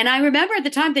 And I remember at the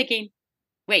time thinking,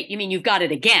 wait, you mean you've got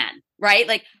it again, right?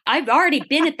 Like I've already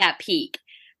been at that peak.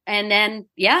 And then,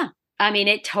 yeah, I mean,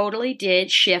 it totally did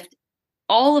shift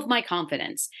all of my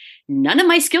confidence. None of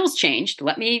my skills changed,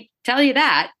 let me tell you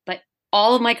that, but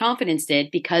all of my confidence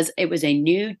did because it was a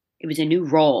new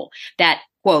role that,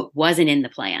 quote, wasn't in the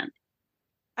plan.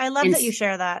 I love that you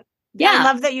share that. Yeah. I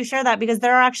love that you share that because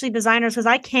there are actually designers, because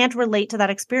I can't relate to that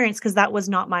experience because that was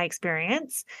not my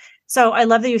experience. So I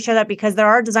love that you share that because there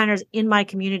are designers in my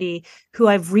community who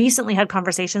I've recently had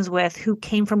conversations with who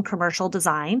came from commercial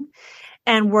design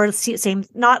and were same,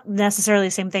 not necessarily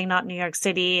the same thing, not New York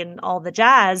City and all the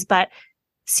jazz, but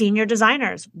senior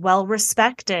designers, well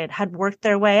respected, had worked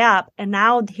their way up. And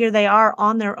now here they are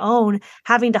on their own,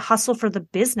 having to hustle for the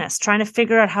business, trying to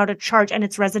figure out how to charge. And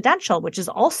it's residential, which is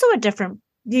also a different,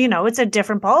 it's a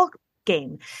different ball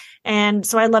game. And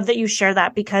so I love that you share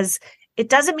that because it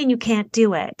doesn't mean you can't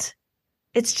do it.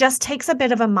 It just takes a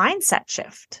bit of a mindset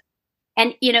shift.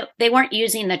 And, they weren't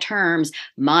using the terms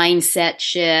mindset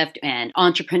shift and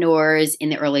entrepreneurs in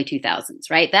the early 2000s,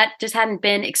 right? That just hadn't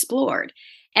been explored.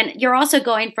 And you're also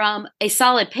going from a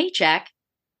solid paycheck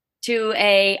to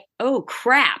oh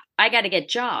crap, I got to get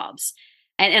jobs.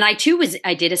 And I too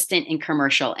I did a stint in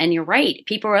commercial. And you're right.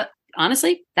 People were,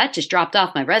 honestly, that just dropped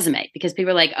off my resume because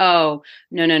people are like, oh,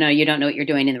 no, you don't know what you're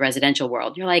doing in the residential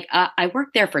world. You're like, I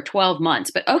worked there for 12 months,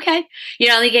 but okay.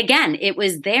 Again, it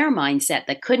was their mindset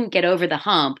that couldn't get over the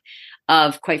hump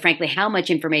of, quite frankly, how much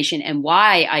information and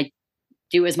why I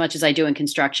do as much as I do in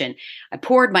construction. I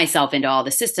poured myself into all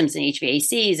the systems and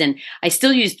HVACs, and I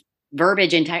still used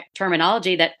verbiage and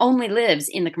terminology that only lives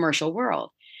in the commercial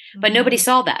world. But Mm-hmm. nobody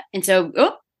saw that. And so,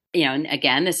 and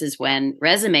again, this is when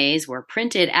resumes were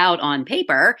printed out on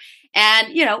paper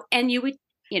and you would,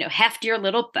 heft your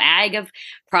little bag of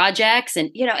projects.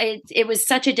 And, it was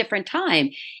such a different time.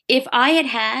 If I had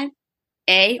had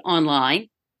A, online,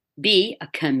 B, a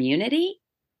community,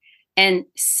 and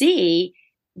C,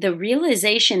 the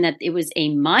realization that it was a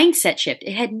mindset shift,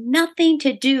 it had nothing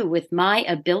to do with my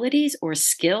abilities or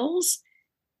skills,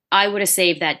 I would have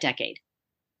saved that decade.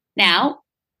 Now,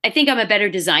 I think I'm a better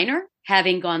designer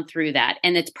having gone through that.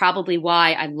 And it's probably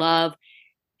why I love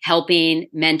helping,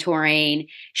 mentoring,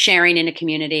 sharing in a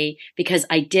community, because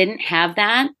I didn't have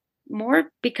that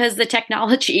more because the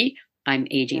technology, I'm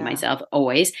aging myself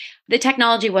always, the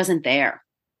technology wasn't there.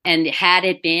 And had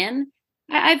it been,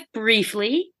 I've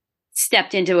briefly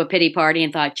stepped into a pity party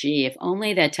and thought, gee, if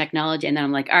only the technology. And then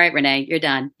I'm like, all right, Renee, you're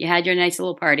done. You had your nice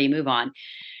little party, move on.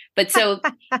 But so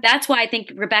that's why I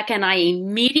think Rebecca and I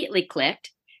immediately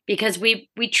clicked, because we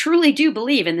truly do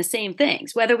believe in the same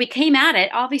things. Whether we came at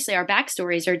it, obviously our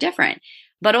backstories are different,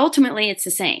 but ultimately it's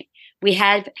the same. We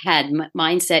have had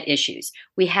mindset issues.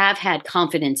 We have had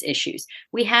confidence issues.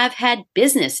 We have had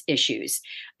business issues.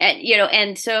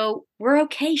 And so we're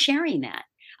okay sharing that.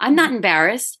 I'm not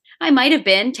embarrassed. I might have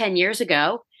been 10 years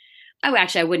ago. Oh,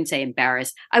 actually, I wouldn't say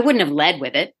embarrassed. I wouldn't have led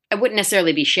with it. I wouldn't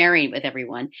necessarily be sharing it with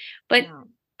everyone. But No.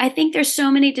 I think there's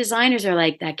so many designers are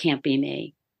like, that can't be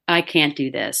me. I can't do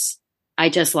this. I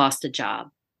just lost a job.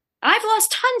 I've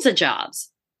lost tons of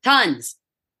jobs. Tons.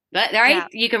 But, right? Yeah.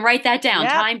 You can write that down.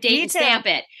 Yep, Time, date, me and too. stamp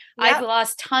it. Yep. I've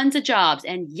lost tons of jobs.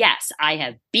 And yes, I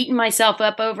have beaten myself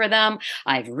up over them.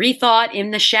 I've rethought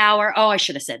in the shower. Oh, I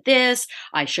should have said this.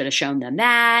 I should have shown them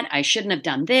that. I shouldn't have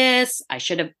done this. I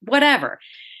should have whatever.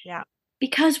 Yeah.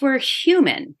 Because we're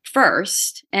human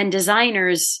first and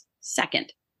designers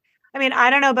second. I mean, I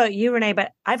don't know about you, Renee,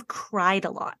 but I've cried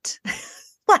a lot.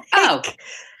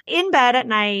 In bed at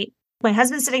night, my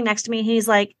husband's sitting next to me. He's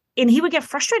like, and he would get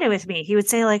frustrated with me. He would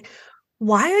say like,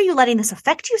 why are you letting this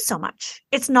affect you so much?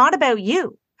 It's not about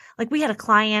you. Like we had a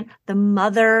client, the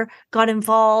mother got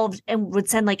involved and would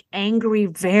send like angry,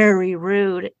 very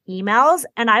rude emails.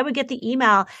 And I would get the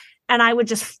email and I would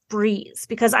just freeze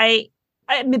because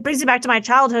it brings me back to my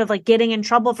childhood of like getting in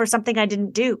trouble for something I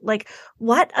didn't do. Like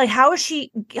what? Like, how is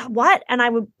she? What? And I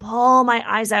would bawl my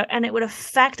eyes out and it would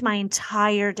affect my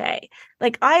entire day.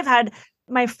 Like I've had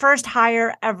my first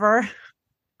hire ever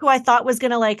who I thought was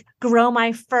going to like grow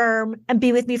my firm and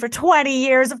be with me for 20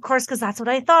 years, of course, because that's what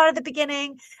I thought at the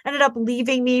beginning, ended up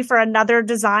leaving me for another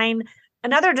design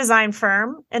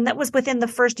firm. And that was within the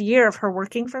first year of her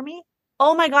working for me.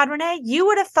 Oh my God, Renee, you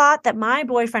would have thought that my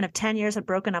boyfriend of 10 years had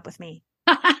broken up with me.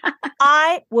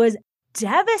 I was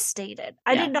devastated.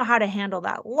 I didn't know how to handle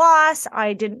that loss.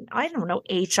 I don't know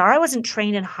HR. I wasn't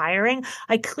trained in hiring.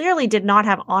 I clearly did not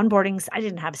have onboardings. I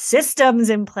didn't have systems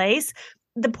in place.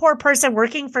 The poor person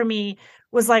working for me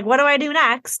was like, what do I do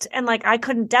next? And like, I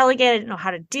couldn't delegate. I didn't know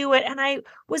how to do it. And I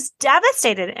was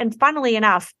devastated. And funnily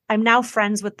enough, I'm now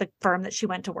friends with the firm that she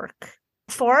went to work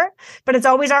for, but it's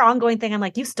always our ongoing thing. I'm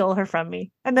like, you stole her from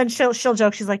me. And then she'll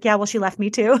joke. She's like, yeah, well, she left me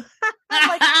too.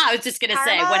 Like, I was just going to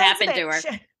say, what happened to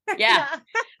her? Yeah.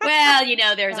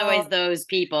 Well, there's always those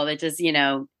people that just,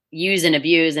 use and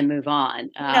abuse and move on.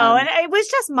 No, and it was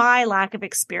just my lack of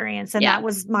experience. And that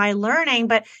was my learning.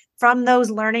 But from those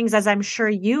learnings, as I'm sure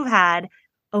you've had,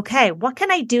 okay, what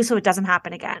can I do so it doesn't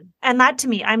happen again? And that to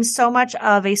me, I'm so much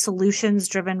of a solutions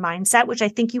driven mindset, which I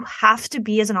think you have to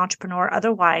be as an entrepreneur.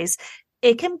 Otherwise,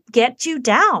 it can get you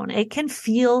down. It can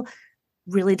feel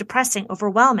really depressing,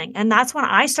 overwhelming. And that's when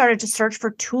I started to search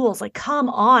for tools. Like, come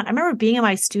on. I remember being in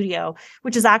my studio,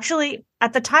 which is actually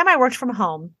at the time I worked from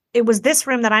home. It was this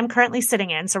room that I'm currently sitting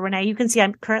in. So Renee, you can see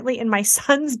I'm currently in my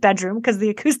son's bedroom because the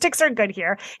acoustics are good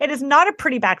here. It is not a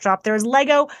pretty backdrop. There's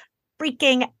Lego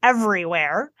freaking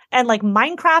everywhere and like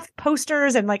Minecraft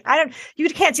posters and like, you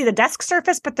can't see the desk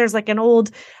surface, but there's like an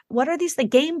old, what are these? The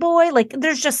Game Boy? Like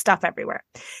there's just stuff everywhere.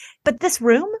 But this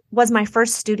room was my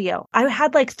first studio. I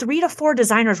had like 3 to 4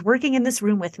 designers working in this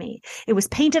room with me. It was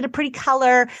painted a pretty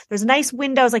color. There's nice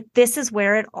windows. Like this is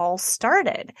where it all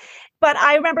started. But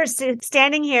I remember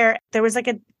standing here. There was like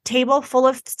a table full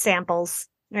of samples,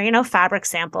 fabric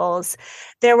samples.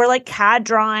 There were like CAD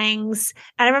drawings.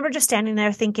 And I remember just standing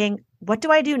there thinking, what do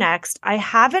I do next? I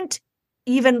haven't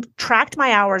even tracked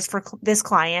my hours for this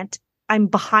client. I'm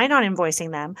behind on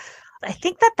invoicing them. I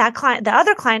think that client, the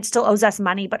other client still owes us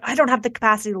money, but I don't have the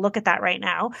capacity to look at that right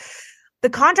now. The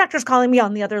contractor's calling me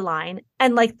on the other line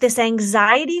and like this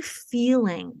anxiety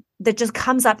feeling that just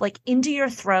comes up like into your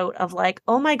throat of like,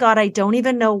 oh my God, I don't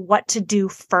even know what to do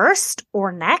first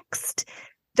or next.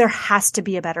 There has to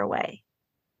be a better way.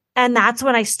 And that's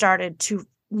when I started to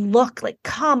look like,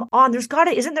 come on,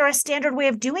 isn't there a standard way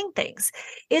of doing things?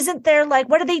 Isn't there like,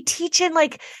 what are they teaching?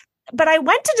 Like, but I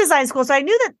went to design school, so I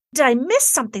knew that, did I miss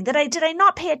something? Did I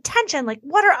not pay attention? Like,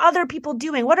 what are other people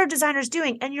doing? What are designers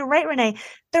doing? And you're right, Renee,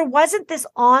 there wasn't this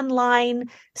online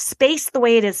space the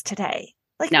way it is today.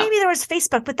 Like maybe there was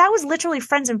Facebook, but that was literally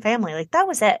friends and family. Like that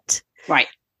was it. Right.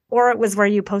 Or it was where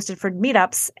you posted for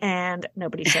meetups and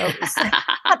nobody shows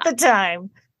at the time.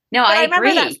 No, but I agree.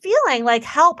 remember that feeling like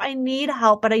I need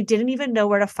help, but I didn't even know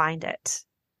where to find it.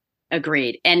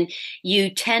 Agreed. And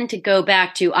you tend to go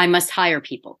back to, I must hire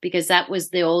people because that was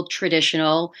the old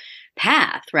traditional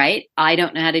path, right? I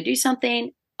don't know how to do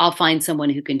something. I'll find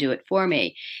someone who can do it for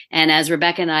me. And as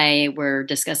Rebecca and I were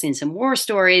discussing some war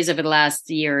stories over the last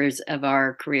years of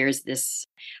our careers, this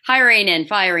hiring and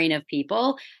firing of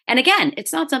people. And again,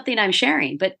 it's not something I'm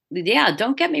sharing, but yeah,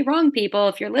 don't get me wrong, people.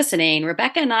 If you're listening,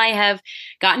 Rebecca and I have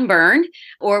gotten burned,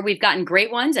 or we've gotten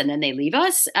great ones and then they leave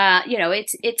us.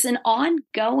 It's an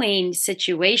ongoing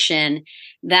situation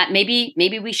that maybe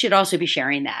we should also be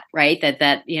sharing that, right?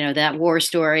 That war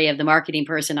story of the marketing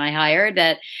person I hired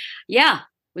that, yeah,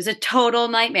 was a total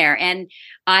nightmare. And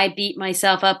I beat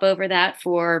myself up over that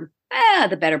for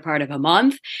the better part of a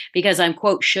month because I'm,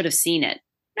 quote, should have seen it.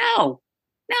 No,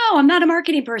 I'm not a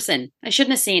marketing person. I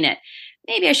shouldn't have seen it.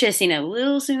 Maybe I should have seen it a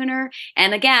little sooner.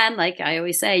 And again, like I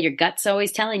always say, your gut's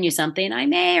always telling you something. I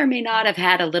may or may not have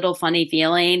had a little funny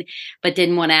feeling, but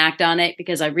didn't want to act on it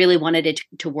because I really wanted it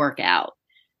to work out.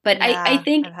 But yeah,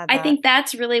 I think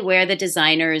that's really where the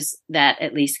designers that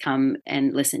at least come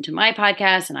and listen to my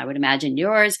podcast, and I would imagine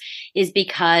yours, is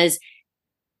because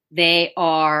they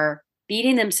are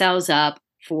beating themselves up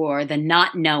for the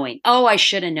not knowing. Oh, I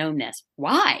should have known this.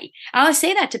 Why? I'll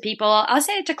say that to people. I'll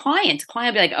say it to clients. A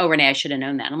client will be like, oh, Renee, I should have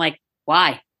known that. I'm like,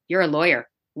 why? You're a lawyer.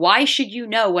 Why should you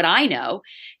know what I know?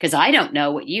 Because I don't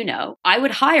know what you know. I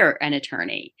would hire an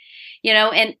attorney,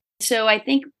 and so I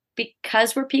think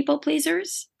because we're people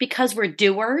pleasers, because we're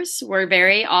doers, we're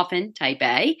very often type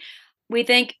A, we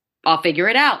think, I'll figure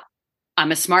it out.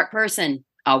 I'm a smart person.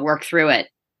 I'll work through it.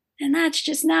 And that's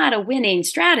just not a winning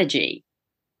strategy.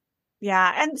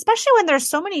 Yeah. And especially when there's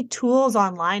so many tools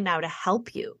online now to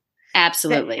help you.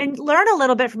 Absolutely. And learn a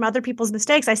little bit from other people's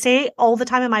mistakes. I say all the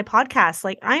time in my podcast,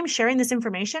 like I'm sharing this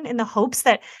information in the hopes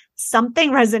that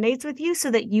something resonates with you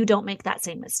so that you don't make that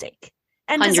same mistake.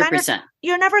 And 100%. Designers,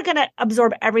 you're never going to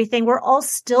absorb everything. We're all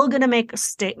still going to make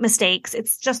mistakes.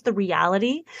 It's just the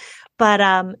reality. But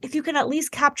if you can at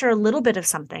least capture a little bit of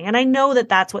something, and I know that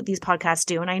that's what these podcasts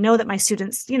do. And I know that my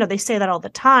students, they say that all the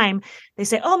time. They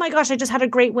say, oh my gosh, I just had a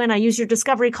great win. I used your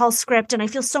discovery call script and I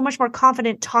feel so much more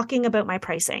confident talking about my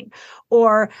pricing.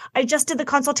 Or I just did the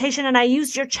consultation and I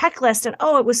used your checklist and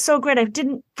oh, it was so great. I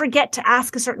didn't forget to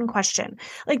ask a certain question.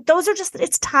 Like those are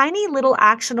it's tiny little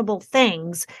actionable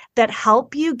things that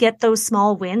help you get those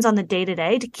small wins on the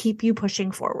day-to-day to keep you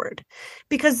pushing forward.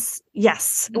 Because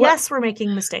yes, we're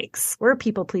making mistakes. We're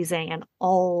people pleasing and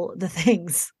all the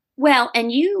things. Well, and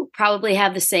you probably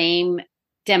have the same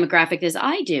demographic as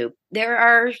I do. There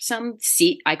are some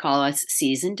I call us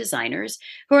seasoned designers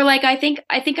who are like, I think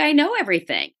I know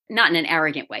everything, not in an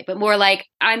arrogant way, but more like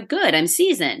I'm good. I'm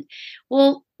seasoned.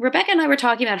 Well, Rebecca and I were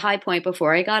talking about High Point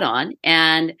before I got on,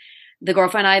 and the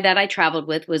girlfriend that I traveled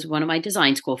with was one of my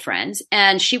design school friends,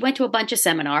 and she went to a bunch of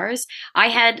seminars. I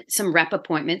had some rep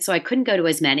appointments, so I couldn't go to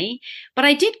as many, but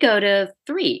I did go to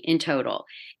 3 in total.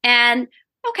 And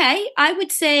okay, I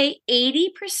would say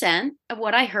 80% of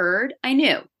what I heard, I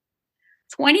knew.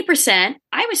 20%,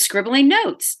 I was scribbling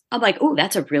notes. I'm like, oh,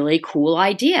 that's a really cool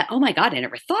idea. Oh my God, I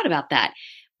never thought about that.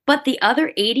 But the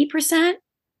other 80%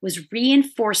 was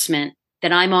reinforcement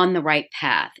that I'm on the right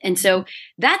path. And so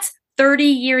that's 30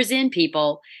 years in,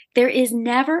 people. There is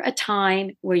never a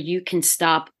time where you can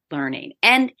stop learning.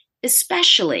 And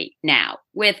especially now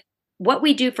with what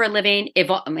we do for a living,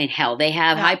 they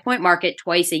have High Point Market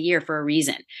twice a year for a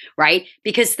reason, right?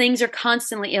 Because things are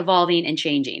constantly evolving and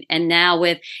changing. And now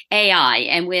with AI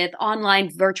and with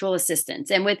online virtual assistants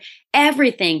and with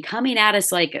everything coming at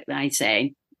us, like I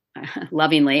say,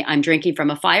 lovingly, I'm drinking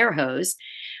from a fire hose,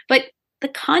 but the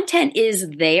content is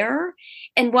there.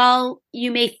 And while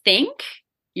you may think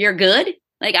you're good,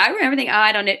 like I remember thinking,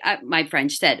 I don't know, my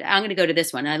friend said, I'm going to go to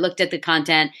this one. And I looked at the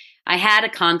content. I had a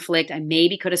conflict. I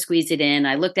maybe could have squeezed it in.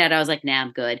 I looked at it. I was like, nah,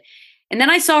 I'm good. And then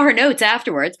I saw her notes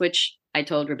afterwards, which I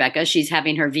told Rebecca she's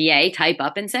having her VA type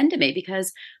up and send to me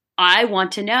because I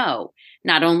want to know,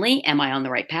 not only am I on the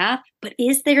right path, but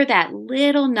is there that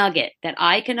little nugget that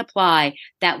I can apply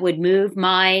that would move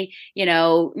me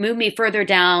further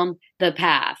down the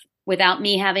path without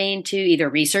me having to either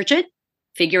research it,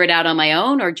 figure it out on my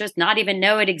own, or just not even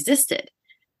know it existed.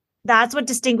 That's what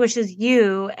distinguishes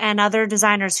you and other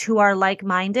designers who are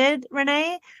like-minded,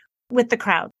 Renee, with the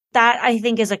crowd. That I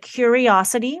think is a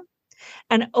curiosity,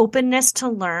 an openness to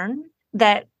learn,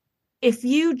 that if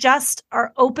you just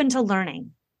are open to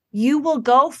learning, you will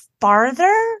go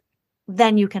farther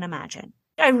than you can imagine.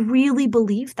 I really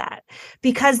believe that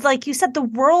because like you said, the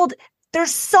world,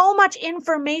 there's so much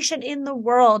information in the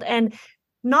world, and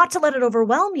not to let it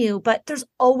overwhelm you, but there's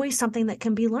always something that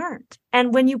can be learned.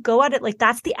 And when you go at it, like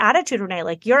that's the attitude, Renee,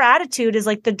 like your attitude is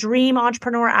like the dream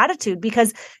entrepreneur attitude,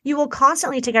 because you will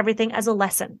constantly take everything as a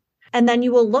lesson. And then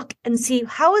you will look and see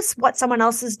how is what someone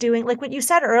else is doing. Like what you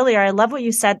said earlier, I love what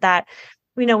you said, that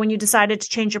when you decided to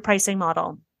change your pricing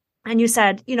model and you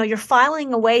said, you're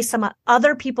filing away some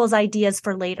other people's ideas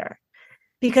for later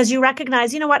because you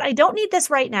recognize, what, I don't need this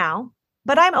right now,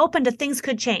 but I'm open to things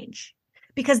could change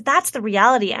because that's the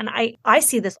reality. And I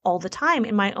see this all the time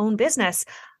in my own business.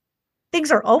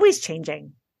 Things are always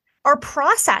changing. Our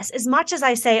process, as much as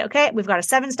I say, okay, we've got a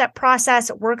 7-step process,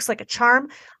 it works like a charm,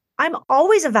 I'm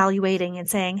always evaluating and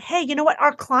saying, hey, you know what?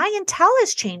 Our clientele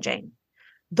is changing.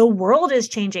 The world is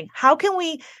changing. How can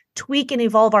we tweak and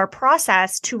evolve our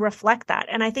process to reflect that?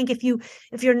 And I think if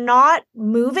you're not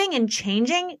moving and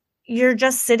changing, you're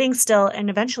just sitting still and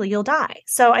eventually you'll die.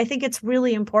 So I think it's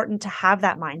really important to have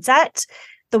that mindset,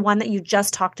 the one that you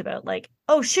just talked about, like,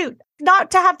 oh, shoot,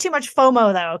 not to have too much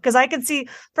FOMO though, because I can see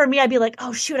for me, I'd be like,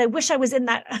 oh, shoot, I wish I was in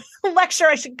that lecture.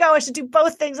 I should go. I should do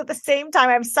both things at the same time.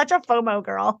 I'm such a FOMO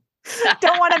girl.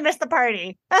 Don't want to miss the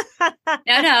party.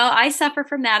 No, I suffer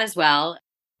from that as well.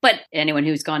 But anyone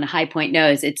who's gone to High Point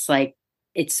knows it's like,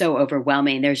 it's so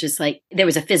overwhelming. There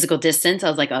was a physical distance. I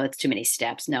was like, oh, that's too many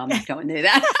steps. No, I'm not going through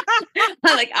that.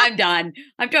 I'm like, I'm done.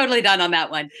 I'm totally done on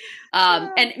that one.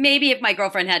 And maybe if my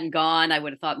girlfriend hadn't gone, I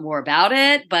would have thought more about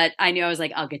it. But I knew I was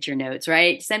like, I'll get your notes,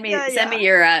 right? Send me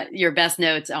your best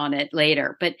notes on it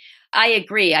later. But I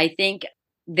agree. I think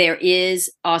there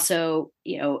is also,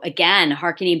 again,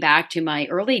 hearkening back to my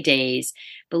early days,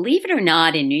 believe it or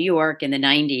not, in New York in the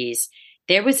 90s,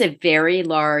 there was a very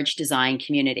large design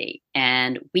community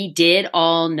and we did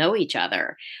all know each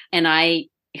other. And I,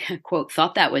 quote,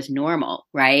 thought that was normal,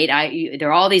 right? There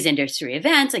are all these industry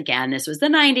events. Again, this was the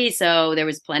 90s. So there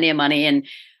was plenty of money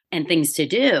and things to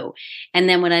do. And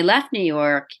then when I left New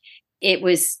York, it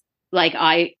was like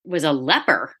I was a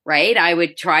leper, right? I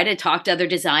would try to talk to other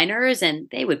designers and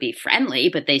they would be friendly,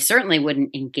 but they certainly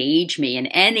wouldn't engage me in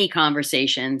any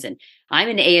conversations. And I'm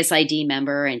an ASID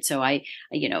member. And so I,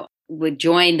 would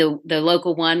join the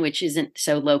local one, which isn't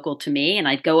so local to me. And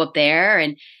I'd go up there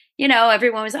and,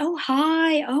 everyone was, oh,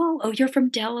 hi. Oh, you're from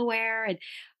Delaware.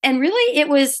 And really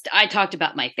I talked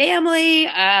about my family.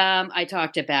 I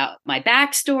talked about my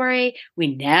backstory.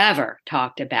 We never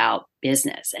talked about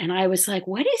business. And I was like,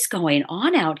 what is going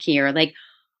on out here? Like,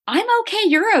 I'm okay.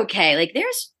 You're okay. Like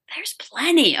there's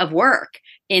plenty of work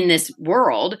in this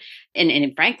world.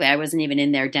 And frankly, I wasn't even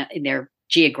in their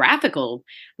geographical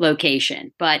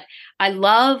location. But I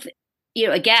love,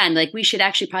 again, like we should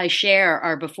actually probably share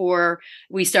our before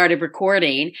we started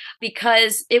recording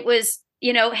because it was,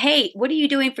 hey, what are you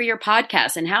doing for your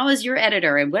podcast? And how is your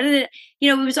editor? And what did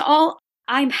it was all,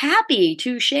 I'm happy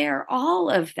to share all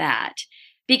of that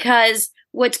because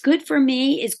what's good for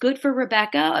me is good for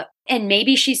Rebecca. And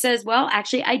maybe she says, well,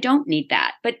 actually, I don't need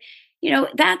that. But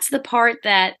that's the part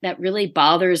that really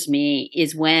bothers me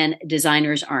is when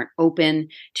designers aren't open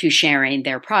to sharing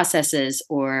their processes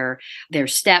or their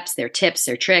steps, their tips,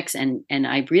 their tricks. And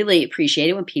I really appreciate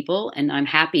it when people, and I'm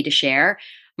happy to share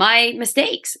my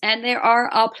mistakes. And there are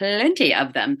plenty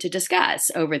of them to discuss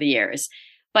over the years.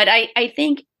 But I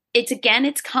think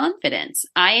it's confidence.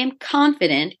 I am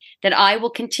confident that I will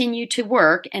continue to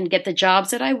work and get the jobs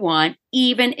that I want,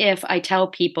 even if I tell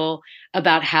people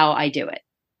about how I do it.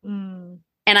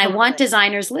 And I want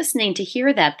designers listening to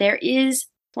hear that there is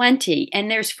plenty and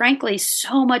there's frankly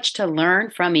so much to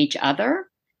learn from each other.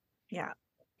 Yeah.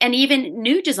 And even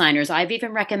new designers, I've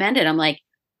even recommended, I'm like,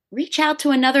 reach out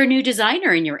to another new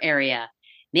designer in your area,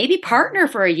 maybe partner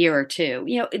for a year or two,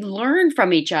 learn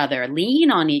from each other,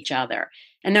 lean on each other.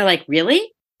 And they're like,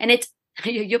 really? And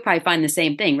you'll probably find the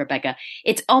same thing, Rebecca.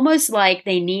 It's almost like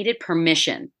they needed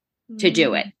permission to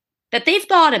do it. That they've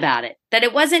thought about it, that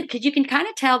it wasn't, because you can kind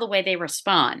of tell the way they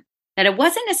respond, that it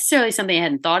wasn't necessarily something they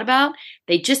hadn't thought about.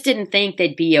 They just didn't think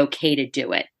they'd be okay to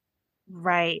do it.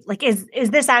 Right. Like, is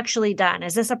this actually done?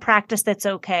 Is this a practice that's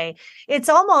okay? It's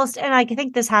almost, and I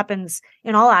think this happens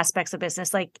in all aspects of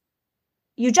business, like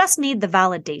you just need the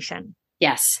validation.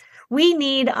 Yes. We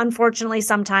need, unfortunately,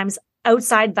 sometimes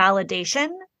outside validation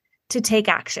to take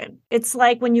action. It's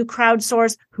like when you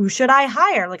crowdsource, who should I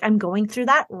hire? Like I'm going through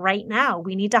that right now.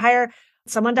 We need to hire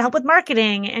someone to help with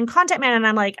marketing and content man. And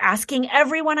I'm like asking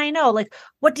everyone I know, like,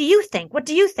 what do you think? What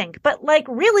do you think? But like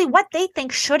really what they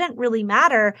think shouldn't really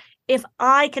matter if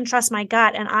I can trust my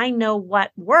gut and I know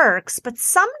what works. But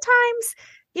sometimes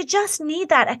you just need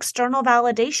that external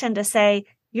validation to say,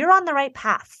 you're on the right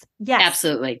path. Yes.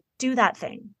 Absolutely. Do that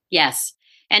thing. Yes.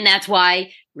 And that's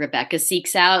why Rebecca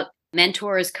seeks out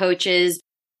mentors, coaches.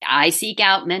 I seek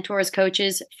out mentors,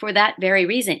 coaches for that very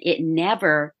reason. It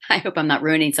never, I hope I'm not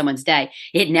ruining someone's day.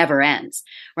 It never ends,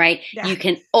 right? Yeah. You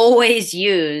can always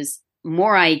use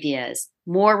more ideas,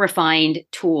 more refined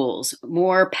tools,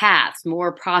 more paths,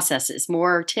 more processes,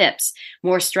 more tips,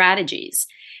 more strategies.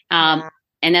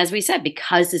 And as we said,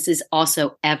 because this is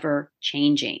also ever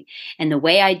changing. And the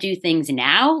way I do things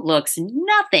now looks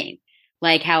nothing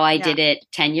like how I did it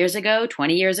 10 years ago,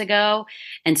 20 years ago,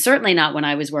 and certainly not when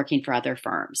I was working for other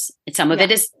firms. And some of it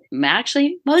is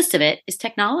actually, most of it is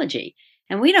technology.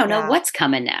 And we don't know what's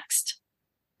coming next.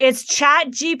 It's Chat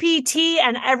GPT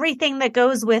and everything that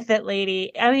goes with it,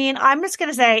 lady. I mean, I'm just going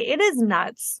to say it is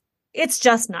nuts. It's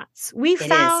just nuts. We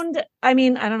found, I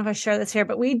mean, I don't know if I share this here,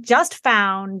 but we just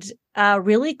found a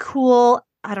really cool,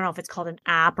 I don't know if it's called an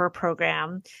app or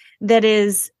program that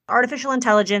is artificial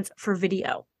intelligence for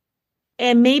video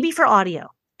and maybe for audio.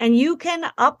 And you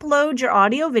can upload your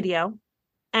audio video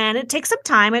and it takes some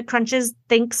time. It crunches,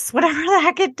 thinks, whatever the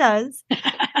heck it does.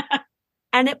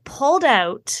 And it pulled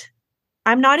out,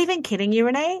 I'm not even kidding you,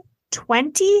 Renee,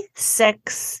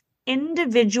 26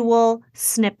 individual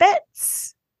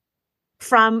snippets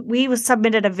from, we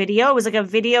submitted a video. It was like a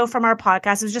video from our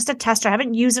podcast. It was just a tester. I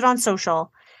haven't used it on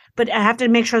social, but I have to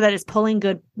make sure that it's pulling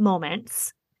good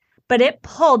moments. But it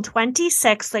pulled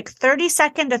 26, like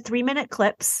 30-second to 3-minute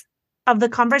clips of the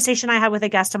conversation I had with a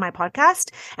guest on my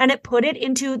podcast. And it put it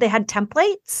into, they had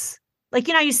templates. Like,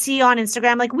 you know, you see on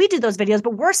Instagram, like we do those videos,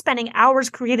 but we're spending hours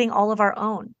creating all of our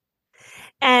own.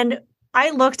 And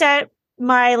I looked at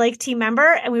my like team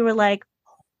member and we were like,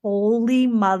 holy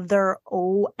mother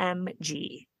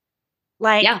OMG.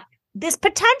 Like this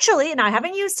potentially, and I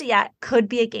haven't used it yet, could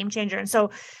be a game changer. And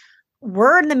so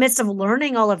we're in the midst of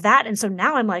learning all of that. And so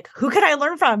now I'm like, who can I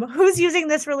learn from? Who's using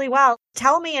this really well?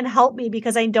 Tell me and help me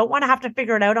because I don't want to have to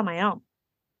figure it out on my own.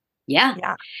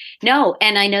 Yeah. No.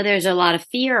 And I know there's a lot of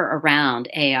fear around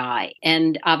AI,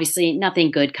 and obviously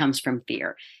nothing good comes from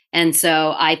fear. And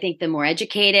so I think the more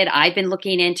educated, I've been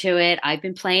looking into it. I've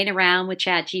been playing around with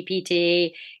Chat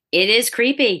GPT. It is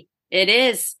creepy. It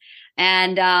is.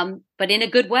 And, but in a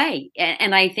good way.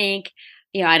 And I think,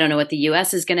 you know, I don't know what the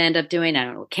US is going to end up doing. I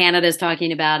don't know what Canada's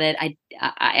talking about it.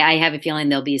 I have a feeling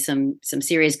there'll be some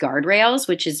serious guardrails,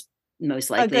 which is most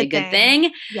likely a good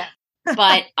thing. Yeah.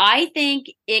 But I think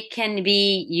it can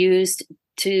be used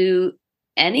to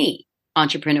any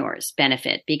entrepreneurs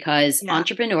benefit because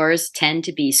entrepreneurs tend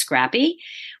to be scrappy.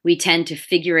 We tend to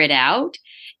figure it out.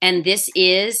 And this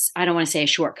is, I don't want to say a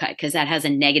shortcut because that has a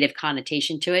negative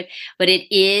connotation to it, but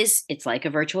it's like a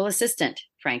virtual assistant,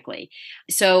 frankly.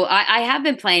 So I have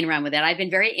been playing around with it. I've been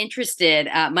very interested.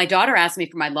 My daughter asked me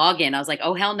for my login. I was like,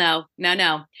 oh, hell no.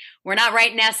 No. We're not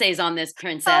writing essays on this,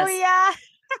 princess. Oh, yeah.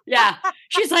 Yeah.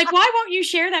 She's like, why won't you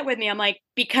share that with me? I'm like,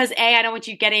 because I don't want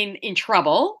you getting in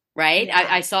trouble. Right. Yeah.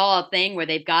 I saw a thing where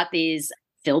they've got these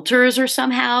filters or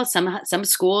somehow some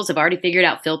schools have already figured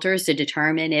out filters to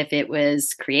determine if it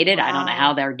was created. Wow. I don't know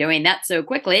how they're doing that so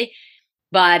quickly.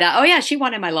 But, oh yeah, she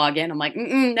wanted my login. I'm like,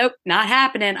 nope, not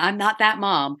happening. I'm not that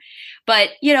mom. But,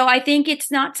 you know, I think it's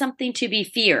not something to be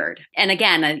feared. And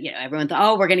again, everyone thought,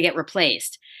 oh, we're going to get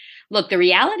replaced. Look, the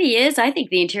reality is I think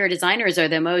the interior designers are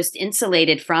the most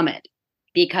insulated from it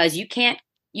because you can't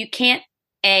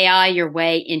AI your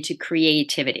way into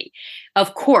creativity.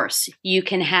 Of course, you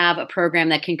can have a program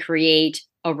that can create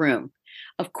a room.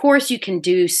 Of course, you can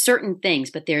do certain things,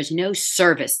 but there's no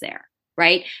service there,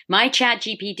 right? My Chat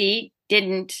GPT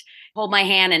didn't hold my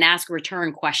hand and ask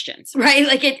return questions, right?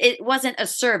 Like it wasn't a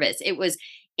service. It was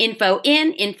info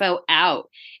in, info out.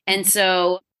 And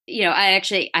so, you know, I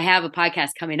have a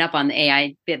podcast coming up on the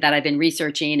AI that I've been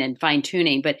researching and fine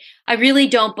tuning, but I really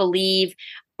don't believe,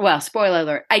 well, spoiler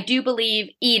alert, I do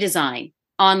believe e-design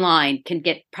online can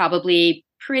get probably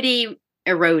pretty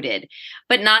eroded,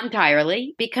 but not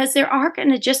entirely, because there are going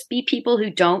to just be people who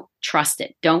don't trust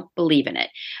it, don't believe in it,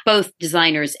 both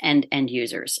designers and end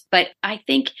users. But I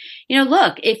think, you know,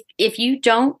 look, if you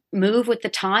don't move with the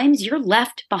times, you're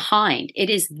left behind. It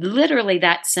is literally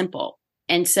that simple.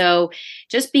 And so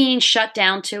just being shut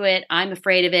down to it, I'm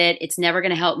afraid of it. It's never going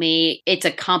to help me. It's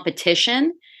a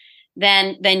competition.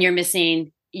 Then you're missing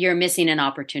an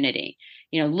opportunity.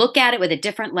 You know, look at it with a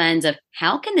different lens of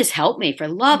how can this help me? For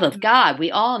love of God,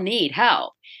 we all need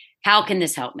help. How can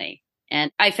this help me? And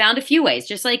I found a few ways,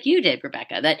 just like you did,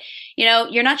 Rebecca, that, you know,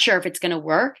 you're not sure if it's going to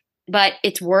work, but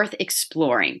it's worth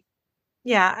exploring.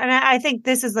 Yeah. And I think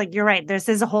this is like, you're right. This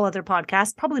is a whole other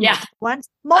podcast, probably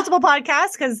multiple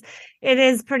podcasts, because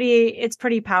it's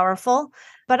pretty powerful.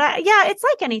 But it's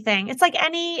like anything. It's like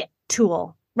any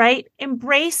tool, right?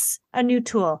 Embrace a new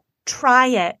tool. Try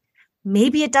it.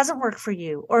 Maybe it doesn't work for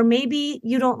you, or maybe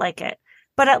you don't like it,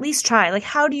 but at least try. Like,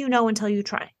 how do you know until you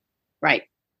try? Right.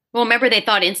 Well, remember they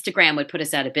thought Instagram would put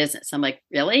us out of business. I'm like,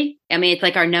 really? I mean, it's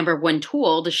like our number one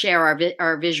tool to share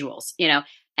our visuals, you know,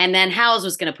 and then Houzz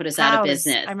was going to put us out of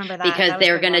business. I remember that. Because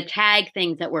they were going to tag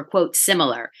things that were, quote,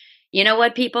 similar. You know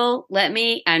what, people?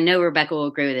 I know Rebecca will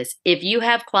agree with this. If you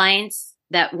have clients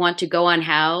that want to go on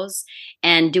Houzz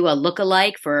and do a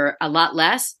lookalike for a lot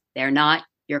less, they're not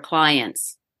your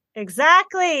clients.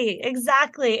 Exactly.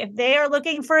 Exactly. If they are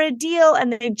looking for a deal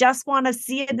and they just want to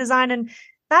see a design, and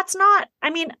that's not, I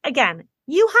mean, again,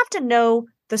 you have to know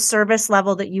the service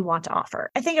level that you want to offer.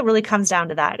 I think it really comes down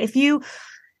to that. If you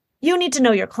need to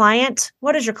know your client,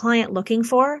 what is your client looking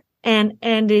for? And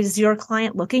is your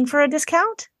client looking for a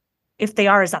discount? If they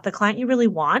are, is that the client you really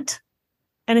want?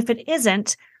 And if it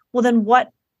isn't, well, then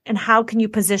what and how can you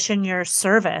position your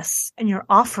service and your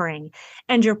offering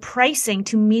and your pricing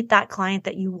to meet that client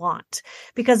that you want?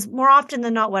 Because more often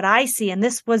than not, what I see, and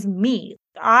this was me,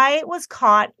 I was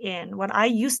caught in what I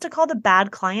used to call the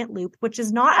bad client loop, which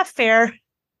is not fair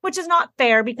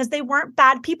because they weren't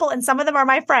bad people and some of them are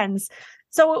my friends.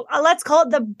 So let's call it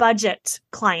the budget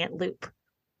client loop,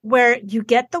 where you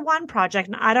get the one project.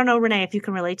 And I don't know, Renee, if you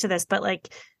can relate to this, but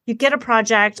like you get a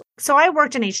project. So I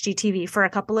worked in HGTV for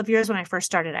a couple of years when I first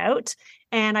started out,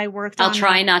 and I worked I'll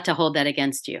try not to hold that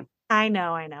against you. I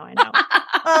know.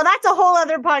 Oh, that's a whole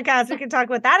other podcast. We can talk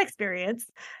about that experience.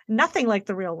 Nothing like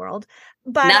the real world.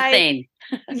 But Nothing.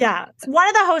 Yeah. One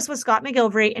of the hosts was Scott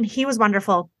McGilvery, and he was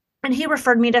wonderful. And he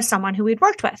referred me to someone who we'd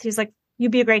worked with. He's like,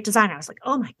 you'd be a great designer. I was like,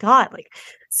 oh my God, like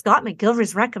Scott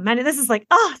McGilvery's recommended. This is like,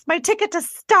 oh, it's my ticket to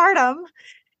stardom.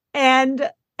 And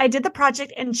I did the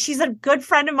project, and she's a good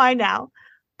friend of mine now,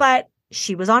 but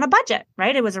she was on a budget,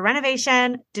 right? It was a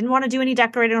renovation, didn't want to do any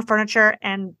decorating or furniture.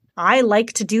 And I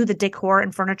like to do the decor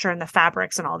and furniture and the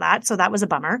fabrics and all that. So that was a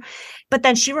bummer. But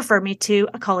then she referred me to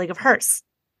a colleague of hers.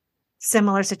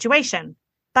 Similar situation.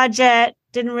 Budget,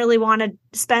 didn't really want to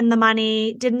spend the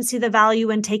money, didn't see the value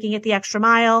in taking it the extra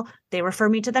mile. They referred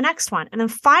me to the next one. And then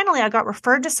finally, I got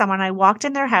referred to someone. I walked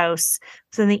in their house.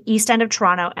 It's in the east end of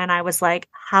Toronto. And I was like,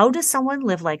 how does someone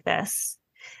live like this?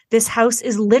 This house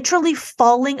is literally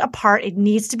falling apart. It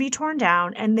needs to be torn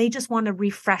down. And they just want to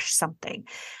refresh something.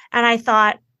 And I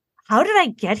thought, how did I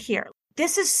get here?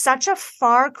 This is such a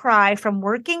far cry from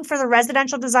working for the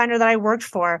residential designer that I worked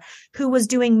for, who was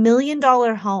doing $1 million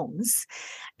homes.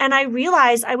 And I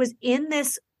realized I was in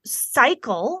this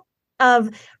cycle of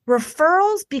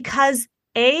referrals because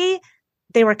A,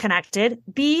 they were connected,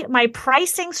 B, my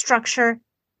pricing structure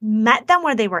met them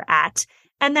where they were at,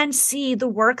 and then C, the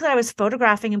work that I was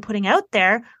photographing and putting out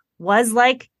there was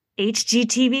like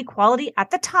HGTV quality at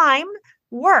the time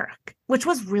work, which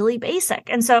was really basic.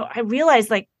 And so I realized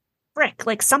like, frick,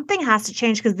 like something has to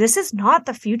change because this is not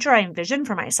the future I envision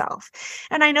for myself.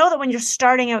 And I know that when you're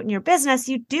starting out in your business,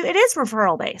 it is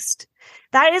referral based.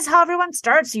 That is how everyone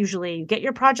starts usually. You get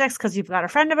your projects because you've got a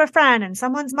friend of a friend and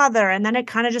someone's mother, and then it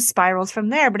kind of just spirals from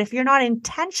there. But if you're not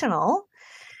intentional,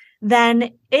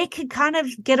 then it could kind of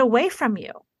get away from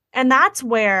you. And that's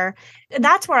where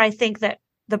I think that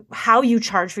how you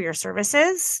charge for your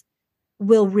services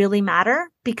will really matter,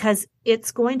 because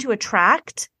it's going to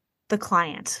attract the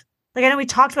client. Like, I know we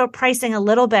talked about pricing a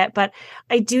little bit, but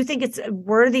I do think it's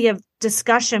worthy of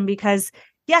discussion because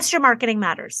yes, your marketing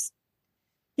matters.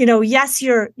 Yes,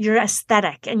 your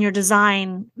aesthetic and your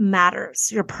design matters.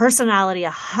 Your personality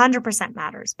 100%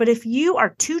 matters. But if you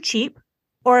are too cheap,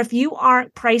 or if you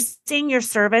aren't pricing your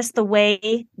service the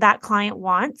way that client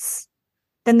wants,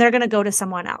 then they're going to go to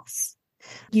someone else.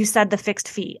 You said the fixed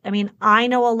fee. I mean, I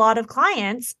know a lot of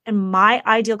clients, and my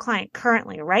ideal client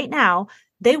currently right now,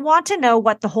 they want to know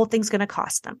what the whole thing's going to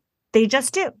cost them. They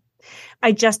just do.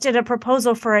 I just did a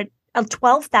proposal for a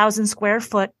 12,000 square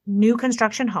foot new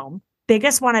construction home,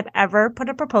 biggest one I've ever put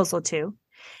a proposal to.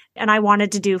 And I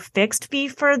wanted to do fixed fee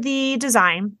for the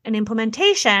design and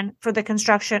implementation for the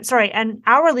construction, and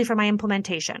hourly for my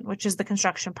implementation, which is the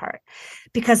construction part.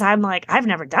 Because I'm like, I've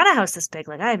never done a house this big.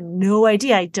 Like, I have no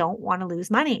idea. I don't want to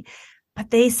lose money. But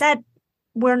they said,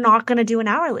 we're not going to do an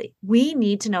hourly. We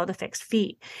need to know the fixed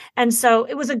fee. And so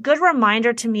it was a good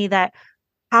reminder to me that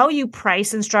how you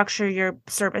price and structure your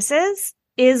services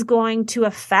is going to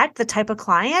affect the type of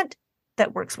client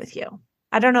that works with you.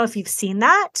 I don't know if you've seen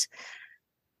that.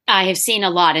 I have seen a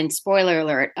lot. And spoiler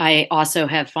alert, I also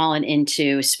have fallen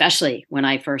into, especially when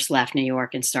I first left New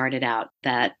York and started out,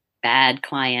 that bad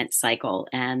client cycle.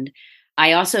 And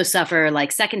I also suffer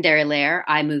like secondary layer.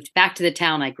 I moved back to the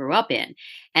town I grew up in.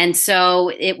 And so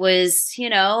it was,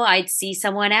 I'd see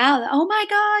someone out. Oh my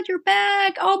God, you're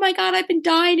back. Oh my God, I've been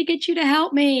dying to get you to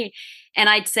help me. And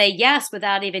I'd say yes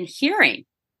without even hearing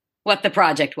what the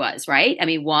project was, right? I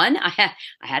mean, one, I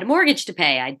had a mortgage to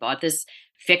pay. I bought this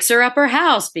fixer-upper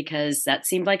house because that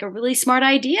seemed like a really smart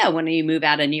idea when you move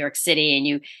out of New York City and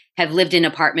you have lived in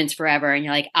apartments forever and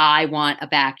you're like, I want a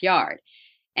backyard.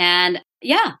 And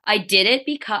yeah, I did it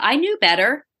because I knew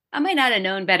better. I might not have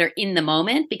known better in the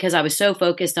moment because I was so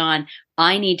focused on,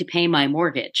 I need to pay my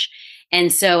mortgage.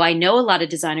 And so I know a lot of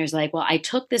designers like, well, I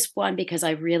took this one because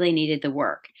I really needed the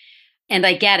work. And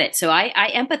I get it. So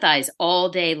I empathize all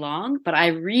day long, but I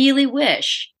really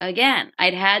wish, again,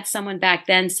 I'd had someone back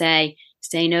then say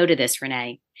no to this,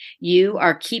 Renee. You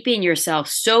are keeping yourself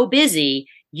so busy,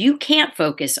 you can't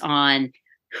focus on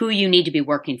who you need to be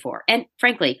working for. And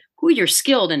frankly, who you're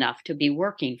skilled enough to be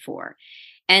working for.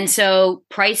 And so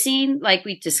pricing, like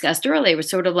we discussed earlier, was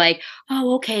sort of like,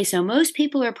 oh, okay, so most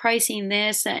people are pricing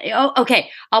this. Oh, okay,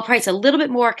 I'll price a little bit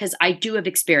more because I do have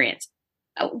experience.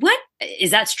 What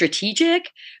is that strategic?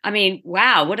 I mean,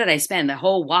 wow, what did I spend the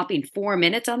whole whopping 4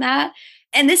 minutes on that?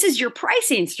 And this is your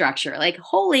pricing structure. Like,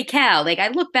 holy cow. Like, I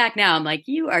look back now, I'm like,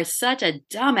 you are such a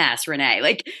dumbass, Renee.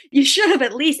 Like, you should have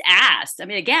at least asked. I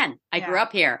mean, again, I grew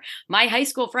up here. My high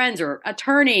school friends are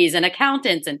attorneys and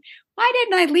accountants. And why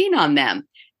didn't I lean on them?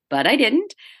 But I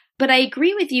didn't. But I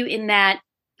agree with you in that,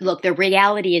 look, the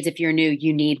reality is if you're new,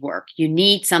 you need work. You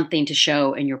need something to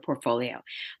show in your portfolio.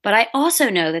 But I also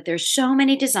know that there's so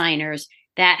many designers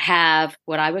that have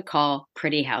what I would call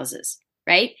pretty houses,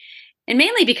 right? And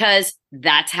mainly because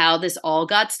that's how this all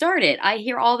got started. I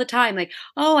hear all the time, like,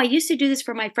 oh, I used to do this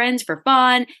for my friends for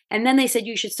fun. And then they said,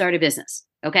 you should start a business.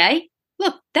 Okay.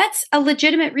 Look, that's a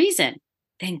legitimate reason.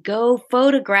 Then go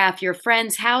photograph your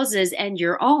friends' houses and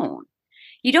your own.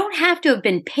 You don't have to have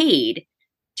been paid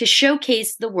to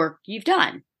showcase the work you've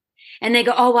done. And they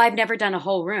go, oh, I've never done a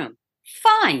whole room.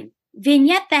 Fine.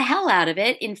 Vignette the hell out of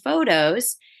it in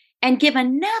photos and give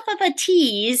enough of a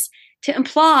tease to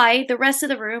imply the rest of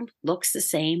the room looks the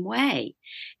same way.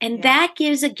 And that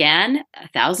gives, again,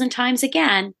 1,000 times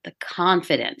again, the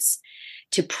confidence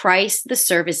to price the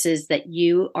services that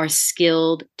you are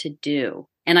skilled to do.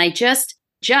 And I just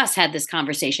had this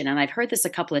conversation, and I've heard this a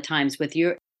couple of times with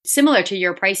you, similar to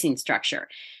your pricing structure.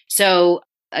 So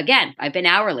again, I've been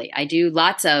hourly. I do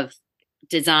lots of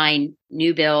design,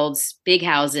 new builds, big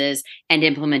houses, and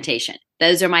implementation.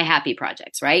 Those are my happy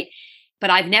projects, right? But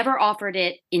I've never offered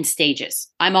it in stages.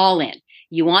 I'm all in.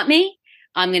 You want me?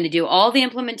 I'm going to do all the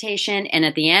implementation. And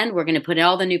at the end, we're going to put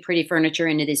all the new pretty furniture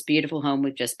into this beautiful home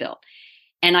we've just built.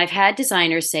 And I've had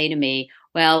designers say to me,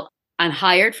 well, I'm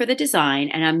hired for the design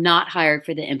and I'm not hired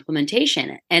for the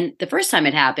implementation. And the first time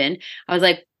it happened, I was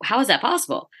like, how is that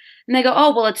possible? And they go,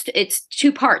 oh, well, it's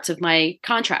two parts of my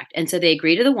contract. And so they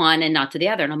agree to the one and not to the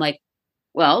other. And I'm like,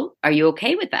 well, are you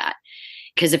okay with that?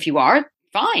 Because if you are,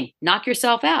 fine, knock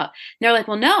yourself out. And they're like,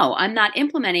 well, no, I'm not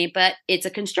implementing, but it's a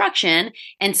construction.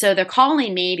 And so they're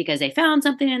calling me because they found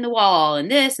something in the wall and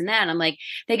this and that. And I'm like,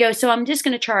 they go, so I'm just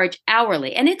going to charge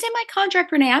hourly. And it's in my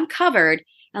contract, Renee, I'm covered.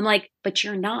 I'm like, but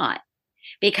you're not.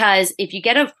 Because if you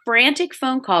get a frantic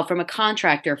phone call from a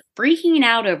contractor freaking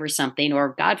out over something,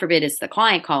 or God forbid, it's the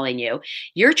client calling you,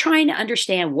 you're trying to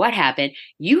understand what happened.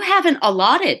 You haven't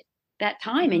allotted that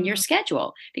time in your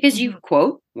schedule because you,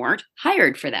 quote, weren't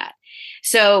hired for that.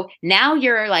 So now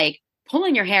you're like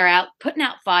pulling your hair out, putting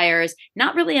out fires,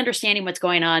 not really understanding what's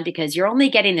going on because you're only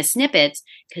getting the snippets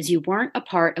because you weren't a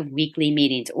part of weekly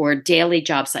meetings or daily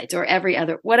job sites or every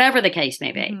other, whatever the case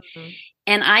may be.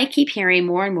 And I keep hearing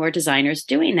more and more designers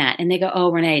doing that. And they go,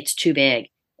 oh, Renee, it's too big.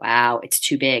 Wow, it's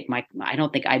too big. I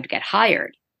don't think I'd get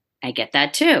hired. I get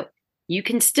that too. You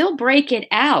can still break it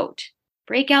out.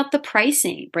 Break out the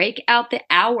pricing, break out the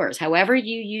hours, however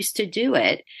you used to do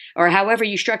it, or however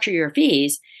you structure your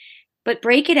fees, but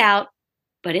break it out,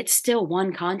 but it's still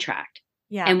one contract.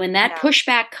 Yeah. And when that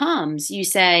pushback comes, you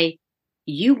say,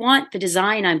 you want the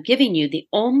design I'm giving you. The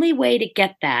only way to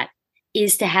get that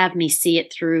is to have me see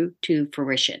it through to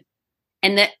fruition.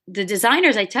 And the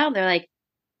designers I tell, they're like,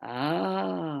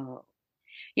 oh,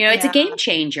 it's a game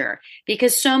changer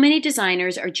because so many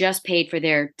designers are just paid for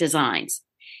their designs.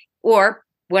 Or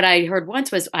what I heard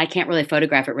once was, I can't really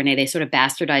photograph it, Renee. They sort of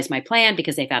bastardized my plan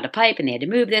because they found a pipe and they had to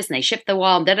move this and they shipped the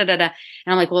wall and da-da-da-da. And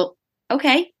I'm like, well,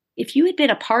 okay, if you had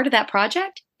been a part of that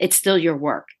project, it's still your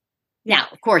work. Now,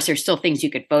 of course, there's still things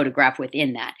you could photograph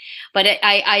within that. But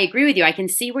I agree with you. I can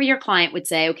see where your client would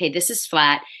say, okay, this is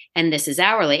flat and this is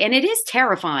hourly. And it is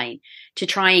terrifying to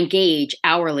try and gauge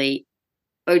hourly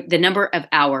or the number of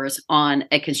hours on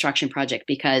a construction project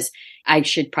because I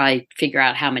should probably figure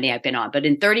out how many I've been on. But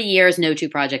in 30 years, no two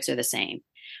projects are the same.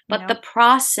 But the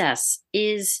process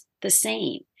is the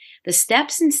same. The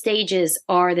steps and stages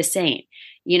are the same.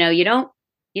 You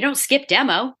don't skip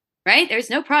demo, right? There's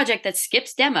no project that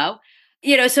skips demo.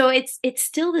 So it's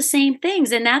still the same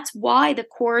things. And that's why the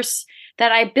course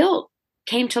that I built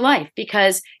came to life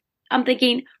because I'm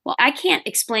thinking, well, I can't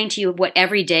explain to you what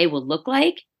every day will look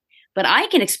like, But I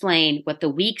can explain what the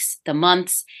weeks, the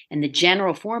months, and the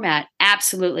general format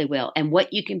absolutely will, and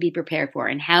what you can be prepared for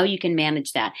and how you can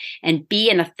manage that and be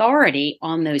an authority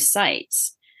on those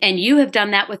sites. And you have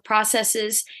done that with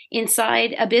processes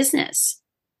inside a business.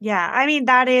 Yeah. I mean,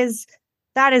 that is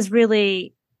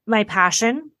really my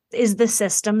passion, is the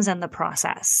systems and the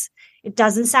process. It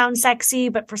doesn't sound sexy,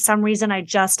 but for some reason, I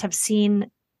just have seen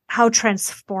how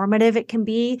transformative it can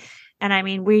be. And I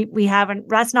mean, we haven't,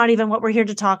 that's not even what we're here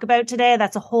to talk about today.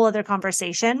 That's a whole other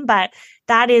conversation, but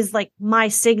that is like my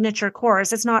signature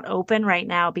course. It's not open right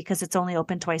now because it's only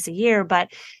open twice a year,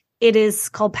 but it is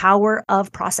called Power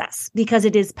of Process because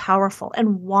it is powerful.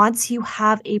 And once you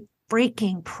have a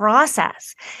freaking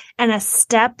process and a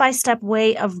step-by-step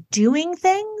way of doing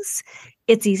things,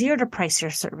 it's easier to price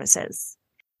your services.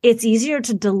 It's easier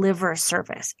to deliver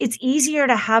service. It's easier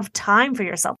to have time for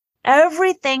yourself.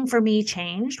 Everything for me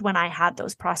changed when I had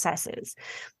those processes.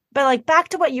 But like back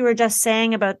to what you were just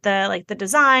saying about the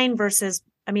design versus,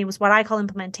 I mean, was what I call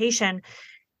implementation.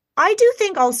 I do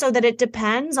think also that it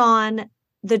depends on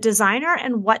the designer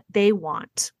and what they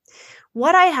want.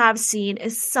 What I have seen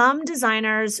is some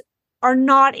designers are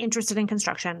not interested in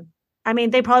construction. I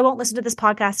mean, they probably won't listen to this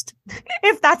podcast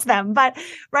if that's them, but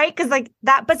right. Cause like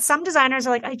that, but some designers are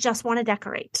like, I just want to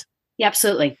decorate. Yeah,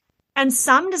 absolutely. And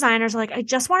some designers are like, I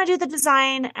just want to do the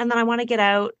design and then I want to get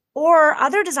out. Or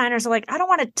other designers are like, I don't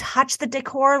want to touch the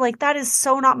decor. Like that is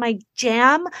so not my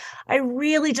jam. I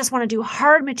really just want to do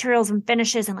hard materials and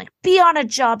finishes and like be on a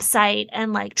job site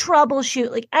and like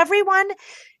troubleshoot. Like everyone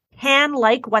can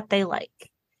like what they like.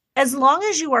 As long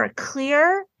as you are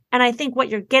clear. And I think what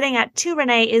you're getting at too,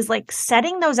 Renee, is like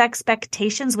setting those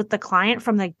expectations with the client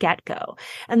from the get-go.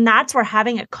 And that's where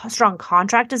having a strong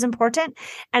contract is important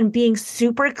and being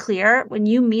super clear when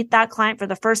you meet that client for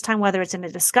the first time, whether it's in a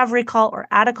discovery call or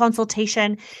at a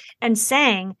consultation, and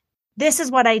saying, this is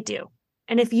what I do.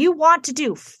 And if you want to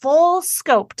do full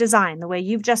scope design the way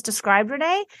you've just described,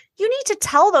 Renee, you need to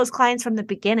tell those clients from the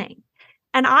beginning.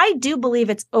 And I do believe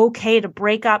it's okay to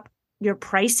break up your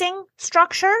pricing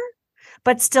structure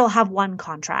but still have one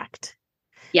contract.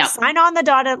 Yeah. Sign on the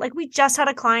dotted, like we just had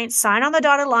a client sign on the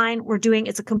dotted line.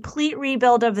 It's a complete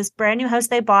rebuild of this brand new house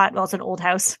they bought. Well, it's an old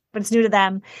house, but it's new to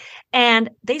them.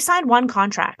 And they signed one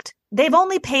contract. They've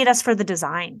only paid us for the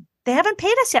design. They haven't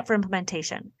paid us yet for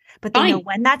implementation, but they know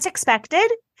when that's expected.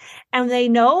 And they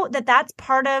know that that's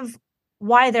part of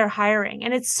why they're hiring.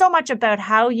 And it's so much about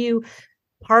how you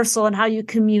parcel and how you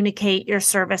communicate your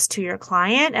service to your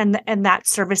client and that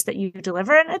service that you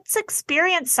deliver. And it's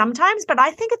experience sometimes, but I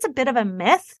think it's a bit of a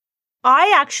myth.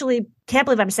 I actually can't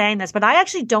believe I'm saying this, but I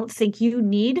actually don't think you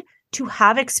need to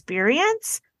have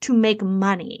experience to make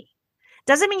money.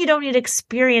 Doesn't mean you don't need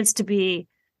experience to be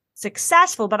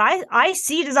successful, but I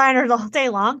see designers all day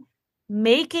long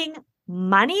making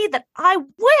money that I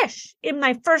wish in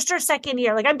my first or second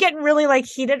year, like I'm getting really like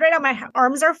heated right now. My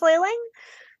arms are flailing.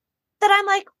 That I'm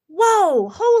like, whoa,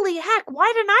 holy heck,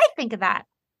 why didn't I think of that?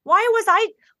 Why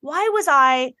was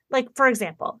I like, for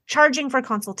example, charging for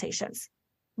consultations?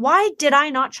 Why did I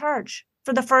not charge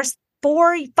for the first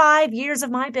 4-5 years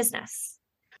of my business?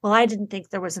 Well, I didn't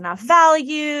think there was enough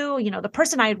value. You know, the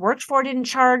person I had worked for didn't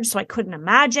charge, so I couldn't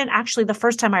imagine. Actually, the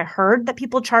first time I heard that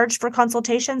people charged for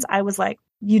consultations, I was like,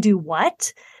 you do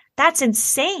what? That's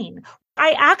insane.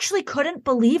 I actually couldn't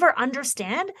believe or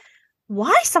understand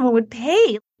why someone would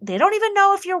pay. They don't even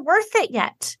know if you're worth it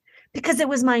yet, because it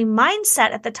was my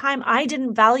mindset at the time. I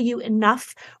didn't value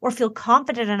enough or feel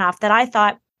confident enough that I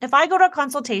thought if I go to a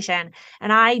consultation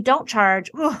and I don't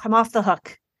charge, I'm off the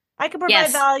hook. I can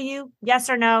provide value, yes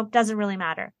or no, doesn't really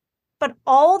matter. But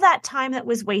all that time that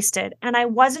was wasted and I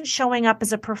wasn't showing up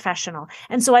as a professional.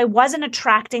 And so I wasn't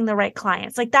attracting the right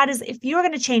clients. Like that is, if you're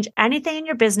going to change anything in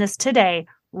your business today,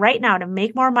 right now to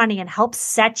make more money and help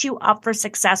set you up for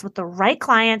success with the right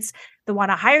clients that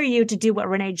want to hire you to do what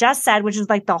Renee just said, which is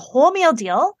like the whole meal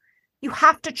deal, you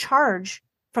have to charge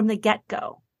from the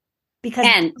get-go. Because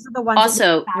and those are the ones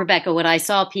also, Rebecca, what I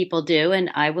saw people do,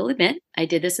 and I will admit I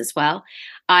did this as well,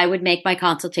 I would make my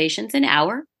consultations an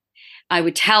hour. I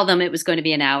would tell them it was going to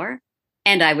be an hour,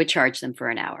 and I would charge them for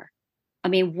an hour. I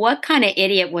mean, what kind of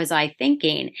idiot was I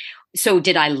thinking? So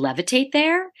did I levitate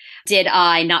there? Did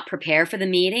I not prepare for the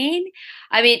meeting?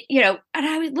 I mean, and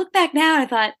I would look back now and I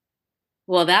thought,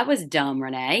 well, that was dumb,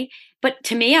 Renee. But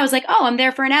to me, I was like, oh, I'm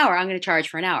there for an hour. I'm going to charge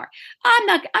for an hour.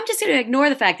 I'm just going to ignore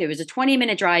the fact that it was a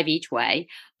 20-minute drive each way.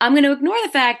 I'm going to ignore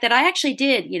the fact that I actually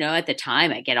did, at the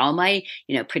time, I get all my,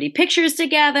 pretty pictures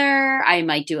together. I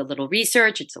might do a little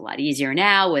research. It's a lot easier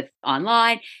now with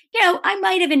online. I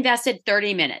might have invested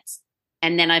 30 minutes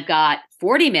and then I've got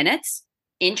 40 minutes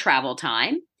in travel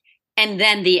time and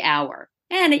then the hour.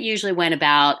 And it usually went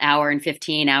about hour and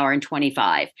 15, hour and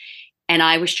 25. And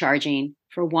I was charging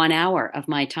for 1 hour of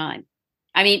my time.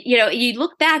 I mean, you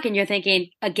look back and you're thinking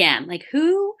again, like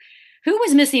who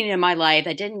was missing in my life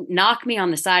that didn't knock me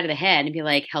on the side of the head and be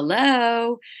like,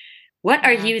 hello, what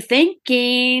are you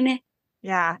thinking?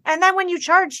 Yeah. And then when you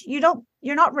charge, you're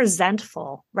not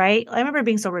resentful, right? I remember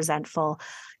being so resentful.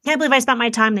 Can't believe I spent my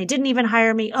time. They didn't even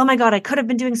hire me. Oh my God, I could have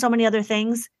been doing so many other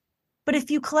things. But if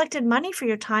you collected money for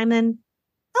your time, then,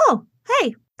 oh,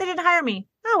 hey, they didn't hire me.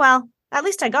 Oh, well, at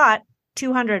least I got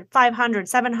 200, 500,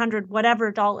 700,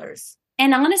 whatever dollars.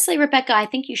 And honestly, Rebecca, I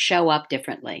think you show up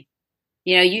differently.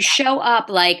 You show up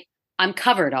like I'm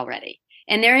covered already.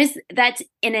 And that's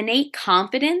an innate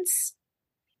confidence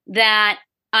that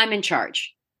I'm in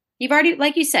charge. You've already,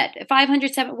 like you said,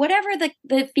 500, 700, whatever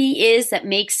the fee is that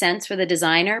makes sense for the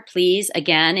designer, please,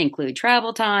 again, include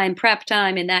travel time, prep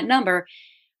time in that number.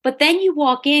 But then you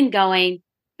walk in going,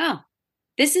 oh,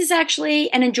 this is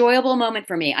actually an enjoyable moment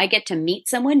for me. I get to meet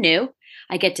someone new.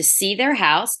 I get to see their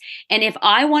house. And if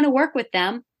I want to work with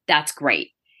them, that's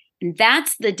great. And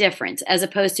that's the difference as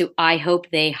opposed to, I hope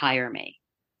they hire me.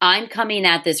 I'm coming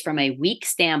at this from a weak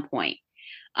standpoint.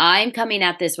 I'm coming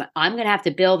at this, I'm going to have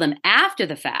to bill them after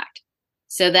the fact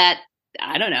so that,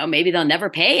 I don't know, maybe they'll never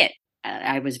pay it.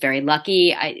 I was very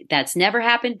lucky. That's never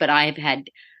happened, but I've had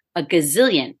a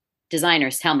gazillion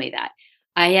designers tell me that.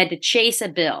 I had to chase a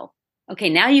bill. Okay,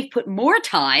 now you've put more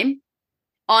time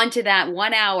onto that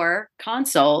 1 hour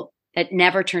consult that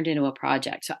never turned into a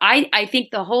project. So I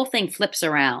think the whole thing flips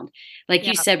around. Like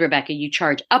you said, Rebecca, you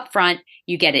charge upfront,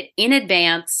 you get it in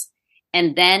advance,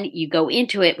 and then you go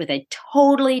into it with a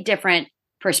totally different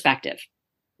perspective.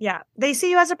 Yeah. They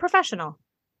see you as a professional.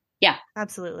 Yeah.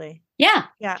 Absolutely. Yeah.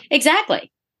 Yeah.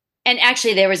 Exactly. And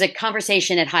actually, there was a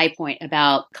conversation at High Point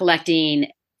about collecting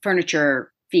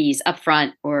furniture fees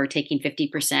upfront or taking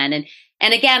 50%.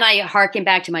 And again, I harken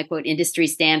back to my quote, industry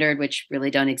standard, which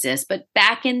really don't exist. But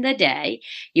back in the day,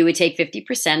 you would take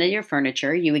 50% of your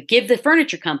furniture, you would give the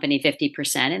furniture company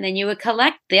 50%, and then you would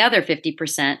collect the other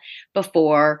 50%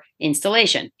 before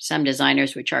installation. Some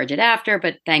designers would charge it after,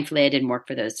 but thankfully I didn't work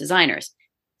for those designers.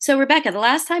 So Rebecca, the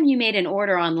last time you made an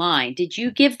order online, did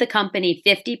you give the company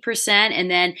 50% and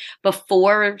then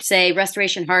before, say,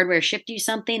 Restoration Hardware shipped you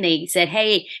something, they said,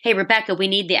 hey, Rebecca, we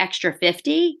need the extra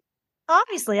 50?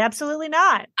 Obviously, absolutely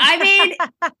not. I mean,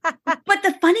 but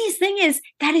the funniest thing is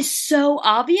that is so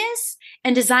obvious.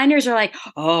 And designers are like,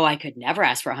 oh, I could never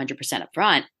ask for 100% up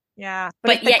front. Yeah.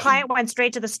 But if the client went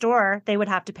straight to the store, they would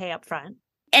have to pay up front.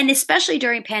 And especially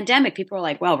during pandemic, people are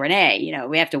like, well, Renee,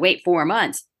 we have to wait 4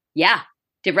 months. Yeah.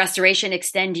 Did Restoration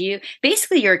extend you?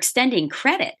 Basically, you're extending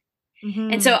credit.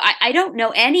 Mm-hmm. And so I don't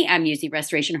know I'm using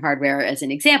Restoration Hardware as an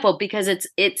example because it's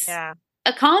a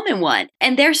common one.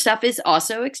 And their stuff is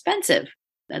also expensive.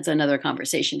 That's another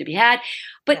conversation to be had.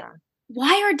 But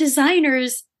why are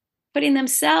designers putting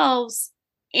themselves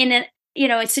in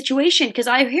a situation? Because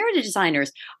I hear the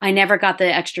designers, I never got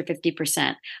the extra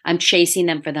 50%. I'm chasing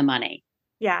them for the money.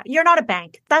 Yeah, you're not a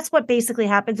bank. That's what basically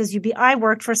happens is I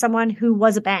worked for someone who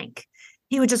was a bank.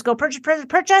 He would just go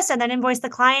purchase and then invoice the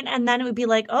client. And then it would be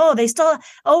like, oh, they still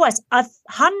owe us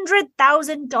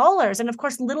 $100,000. And of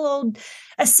course, little old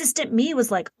assistant me was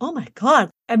like, oh my God,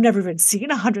 I've never even seen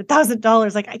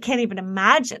 $100,000. Like, I can't even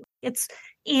imagine. It's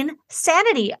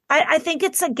insanity. I think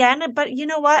it's again, but you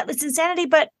know what? It's insanity,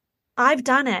 but I've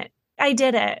done it. I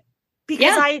did it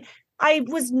because I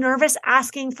was nervous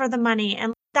asking for the money.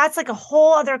 And that's like a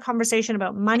whole other conversation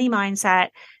about money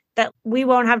mindset that we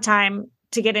won't have time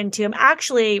to get into.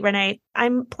 Actually, Renee,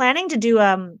 I'm planning to do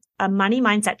a money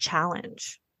mindset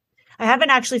challenge. I haven't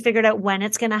actually figured out when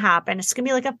it's going to happen. It's going to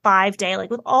be like a 5-day, like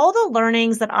with all the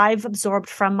learnings that I've absorbed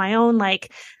from my own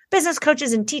like business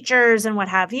coaches and teachers and what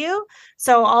have you.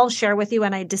 So I'll share with you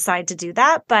when I decide to do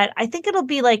that. But I think it'll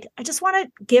be like, I just want to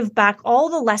give back all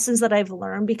the lessons that I've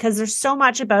learned because there's so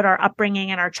much about our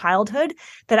upbringing and our childhood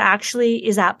that actually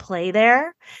is at play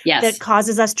there. Yes. That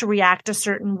causes us to react a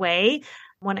certain way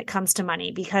when it comes to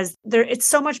money, because it's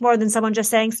so much more than someone just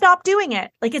saying, stop doing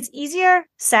it. Like it's easier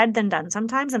said than done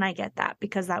sometimes. And I get that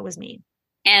because that was me.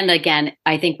 And again,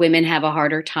 I think women have a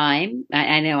harder time.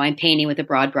 I know I'm painting with a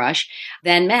broad brush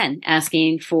than men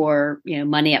asking for,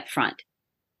 money up front.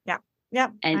 Yeah. Yeah.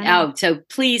 And so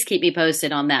please keep me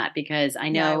posted on that because I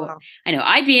know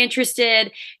I'd be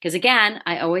interested because again,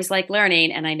 I always like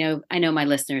learning and I know my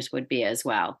listeners would be as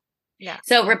well. Yeah.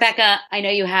 So Rebecca, I know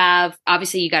you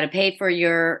obviously you got to pay for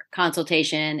your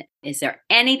consultation. Is there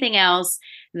anything else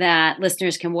that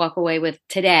listeners can walk away with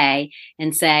today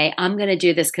and say, I'm going to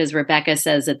do this because Rebecca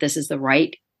says that this is the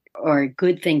right or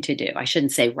good thing to do? I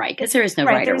shouldn't say right because there is no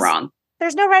right or wrong.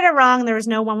 there's no right or wrong. There is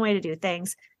no one way to do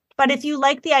things. But if you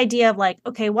like the idea of like,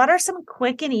 okay, what are some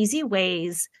quick and easy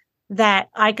ways that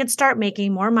I could start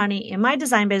making more money in my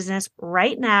design business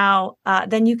right now,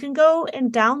 then you can go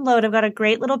and download. I've got a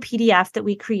great little PDF that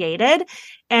we created,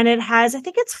 and it has, I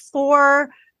think it's 4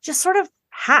 just sort of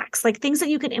hacks, like things that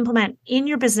you can implement in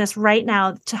your business right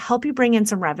now to help you bring in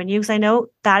some revenue. Because I know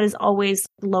that is always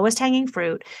the lowest hanging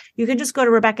fruit. You can just go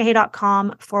to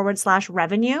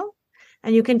RebeccaHay.com/revenue,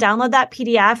 and you can download that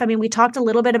PDF. I mean, we talked a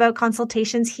little bit about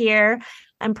consultations here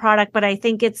and product, but I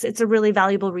think it's a really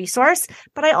valuable resource.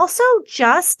 But I also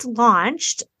just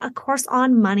launched a course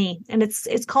on money, and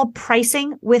it's called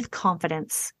Pricing with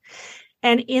Confidence.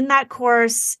 And in that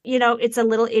course, you know, it's a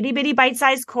little itty bitty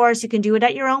bite-sized course. You can do it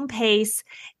at your own pace.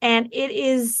 And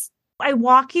I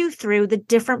walk you through the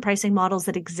different pricing models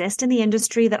that exist in the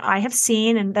industry that I have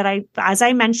seen and that I, as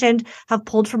I mentioned, have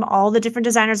pulled from all the different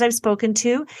designers I've spoken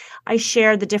to. I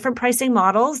share the different pricing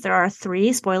models. There are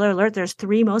 3, spoiler alert, there's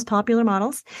 3 most popular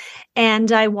models.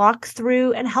 And I walk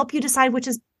through and help you decide which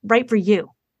is right for you,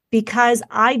 because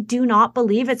I do not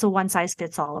believe it's a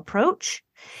one-size-fits-all approach.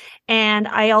 And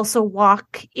I also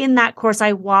walk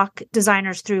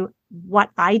designers through what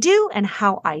I do and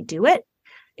how I do it.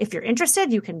 If you're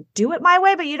interested, you can do it my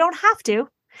way, but you don't have to.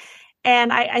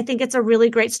 And I think it's a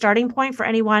really great starting point for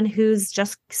anyone who's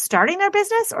just starting their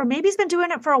business, or maybe has been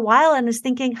doing it for a while and is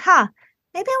thinking, maybe I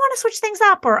want to switch things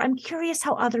up, or I'm curious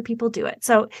how other people do it.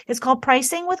 So it's called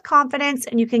Pricing with Confidence,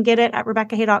 and you can get it at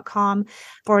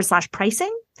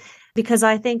RebeccaHay.com/pricing. Because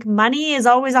I think money is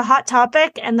always a hot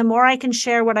topic. And the more I can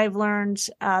share what I've learned,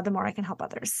 the more I can help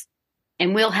others.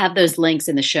 And we'll have those links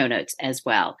in the show notes as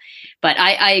well. But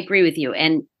I agree with you.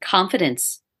 And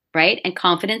confidence, right? And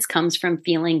confidence comes from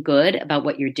feeling good about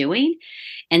what you're doing.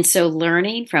 And so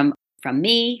learning from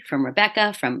me, from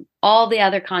Rebecca, from all the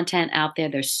other content out there,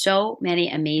 there's so many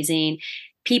amazing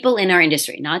people in our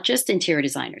industry, not just interior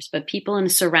designers, but people in the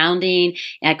surrounding,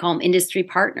 I call them industry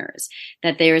partners,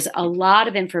 that there's a lot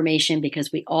of information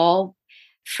because we all,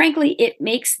 frankly, it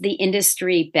makes the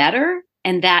industry better.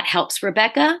 And that helps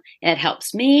Rebecca, it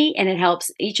helps me, and it helps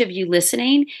each of you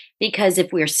listening, because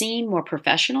if we're seen more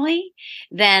professionally,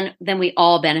 then we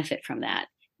all benefit from that.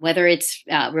 Whether it's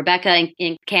Rebecca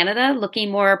in Canada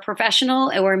looking more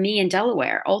professional, or me in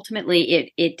Delaware,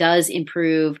 ultimately it does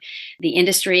improve the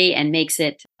industry and makes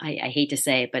it, I hate to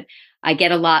say it, but I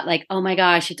get a lot like, oh my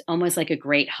gosh, it's almost like a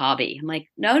great hobby. I'm like,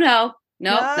 no.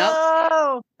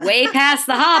 Way past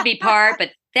the hobby part, but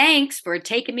thanks for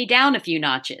taking me down a few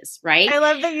notches, right? I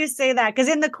love that you say that, because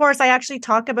in the course, I actually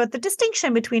talk about the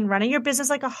distinction between running your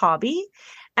business like a hobby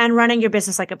and running your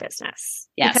business like a business.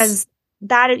 Yes. Because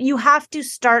that you have to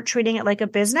start treating it like a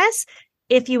business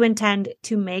if you intend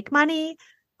to make money,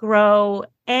 grow,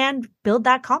 and build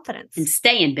that confidence. And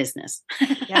stay in business.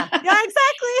 Yeah, exactly.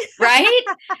 Right?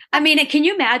 I mean, can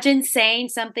you imagine saying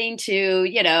something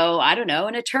to, I don't know,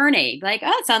 an attorney, like,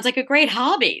 oh, it sounds like a great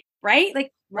hobby, right?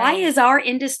 Like, why is our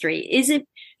industry,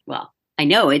 well, I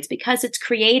know it's because it's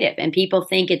creative and people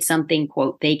think it's something,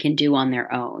 quote, they can do on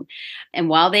their own. And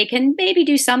while they can maybe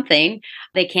do something,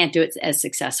 they can't do it as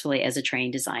successfully as a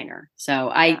trained designer. So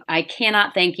I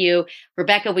cannot thank you.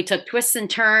 Rebecca, we took twists and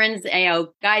turns.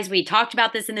 Guys, we talked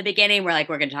about this in the beginning. We're like,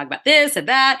 we're going to talk about this and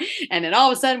that. And then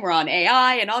all of a sudden we're on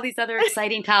AI and all these other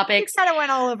exciting topics. It kind of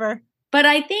went all over. But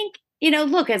I think,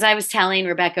 look, as I was telling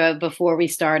Rebecca before we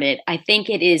started, I think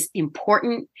it is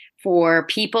important for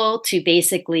people to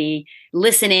basically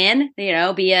listen in,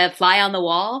 be a fly on the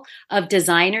wall of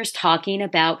designers talking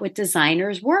about what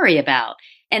designers worry about.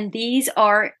 And these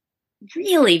are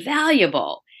really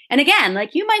valuable. And again,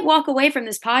 like you might walk away from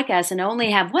this podcast and only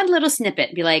have one little snippet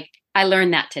and be like, I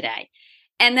learned that today.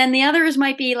 And then the others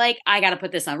might be like, I got to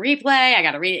put this on replay. I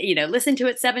got to listen to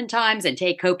it 7 times and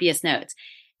take copious notes.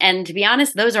 And to be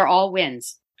honest, those are all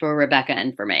wins for Rebecca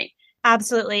and for me.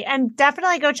 Absolutely. And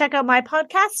definitely go check out my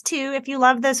podcast too. If you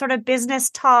love the sort of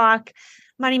business talk,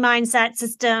 money mindset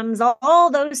systems, all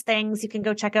those things, you can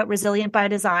go check out Resilient by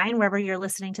Design, wherever you're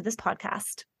listening to this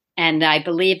podcast. And I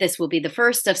believe this will be the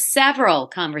first of several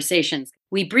conversations.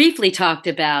 We briefly talked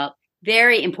about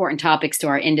very important topics to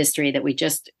our industry that we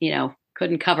just,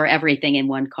 couldn't cover everything in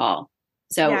one call.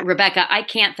 So yeah. Rebecca, I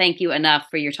can't thank you enough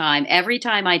for your time. Every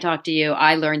time I talk to you,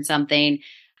 I learn something.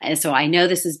 And so I know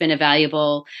this has been a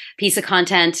valuable piece of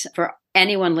content for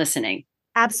anyone listening.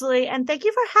 Absolutely. And thank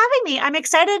you for having me. I'm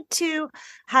excited to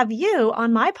have you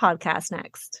on my podcast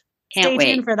next. Stay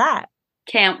tuned for that.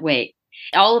 Can't wait.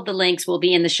 All of the links will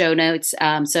be in the show notes.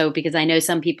 So because I know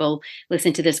some people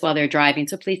listen to this while they're driving,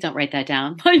 so please don't write that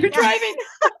down while you're driving.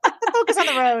 Those Focus on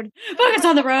the road. Focus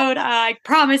on the road. I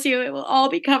promise you it will all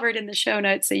be covered in the show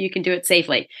notes so you can do it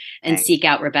safely. And Thanks. seek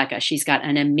out Rebecca. She's got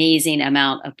an amazing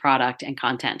amount of product and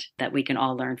content that we can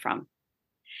all learn from.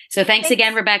 So thanks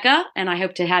again, Rebecca, and I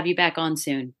hope to have you back on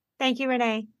soon. Thank you,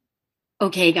 Renee.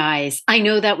 Okay, guys, I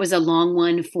know that was a long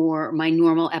one for my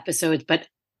normal episodes, but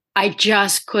I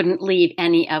just couldn't leave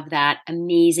any of that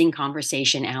amazing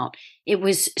conversation out. It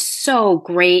was so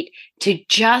great to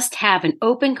just have an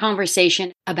open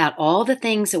conversation about all the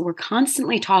things that we're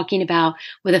constantly talking about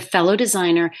with a fellow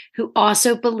designer who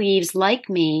also believes, like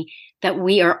me, that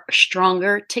we are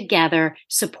stronger together,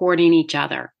 supporting each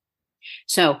other.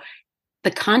 So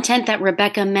the content that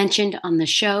Rebecca mentioned on the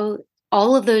show,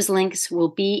 all of those links will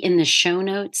be in the show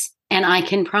notes. And I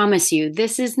can promise you,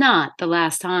 this is not the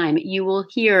last time you will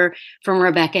hear from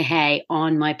Rebecca Hay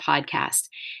on my podcast.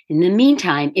 In the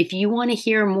meantime, if you want to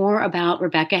hear more about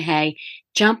Rebecca Hay,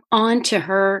 jump on to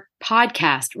her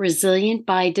podcast, Resilient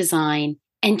by Design,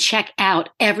 and check out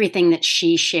everything that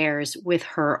she shares with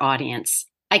her audience.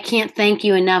 I can't thank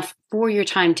you enough for your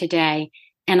time today,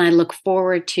 and I look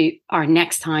forward to our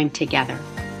next time together.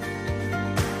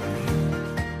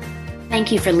 Thank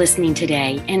you for listening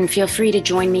today, and feel free to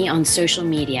join me on social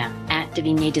media at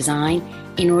Davina Design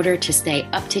in order to stay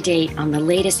up to date on the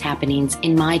latest happenings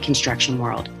in my construction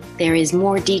world. There is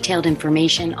more detailed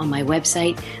information on my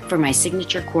website for my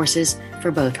signature courses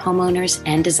for both homeowners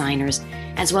and designers,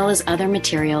 as well as other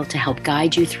material to help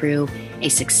guide you through a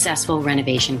successful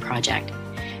renovation project.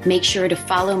 Make sure to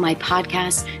follow my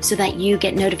podcast so that you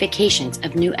get notifications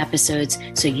of new episodes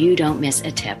so you don't miss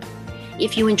a tip.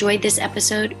 If you enjoyed this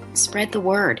episode, spread the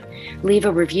word, leave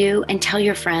a review, and tell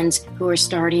your friends who are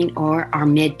starting or are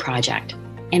mid-project.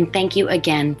 And thank you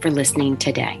again for listening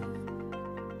today.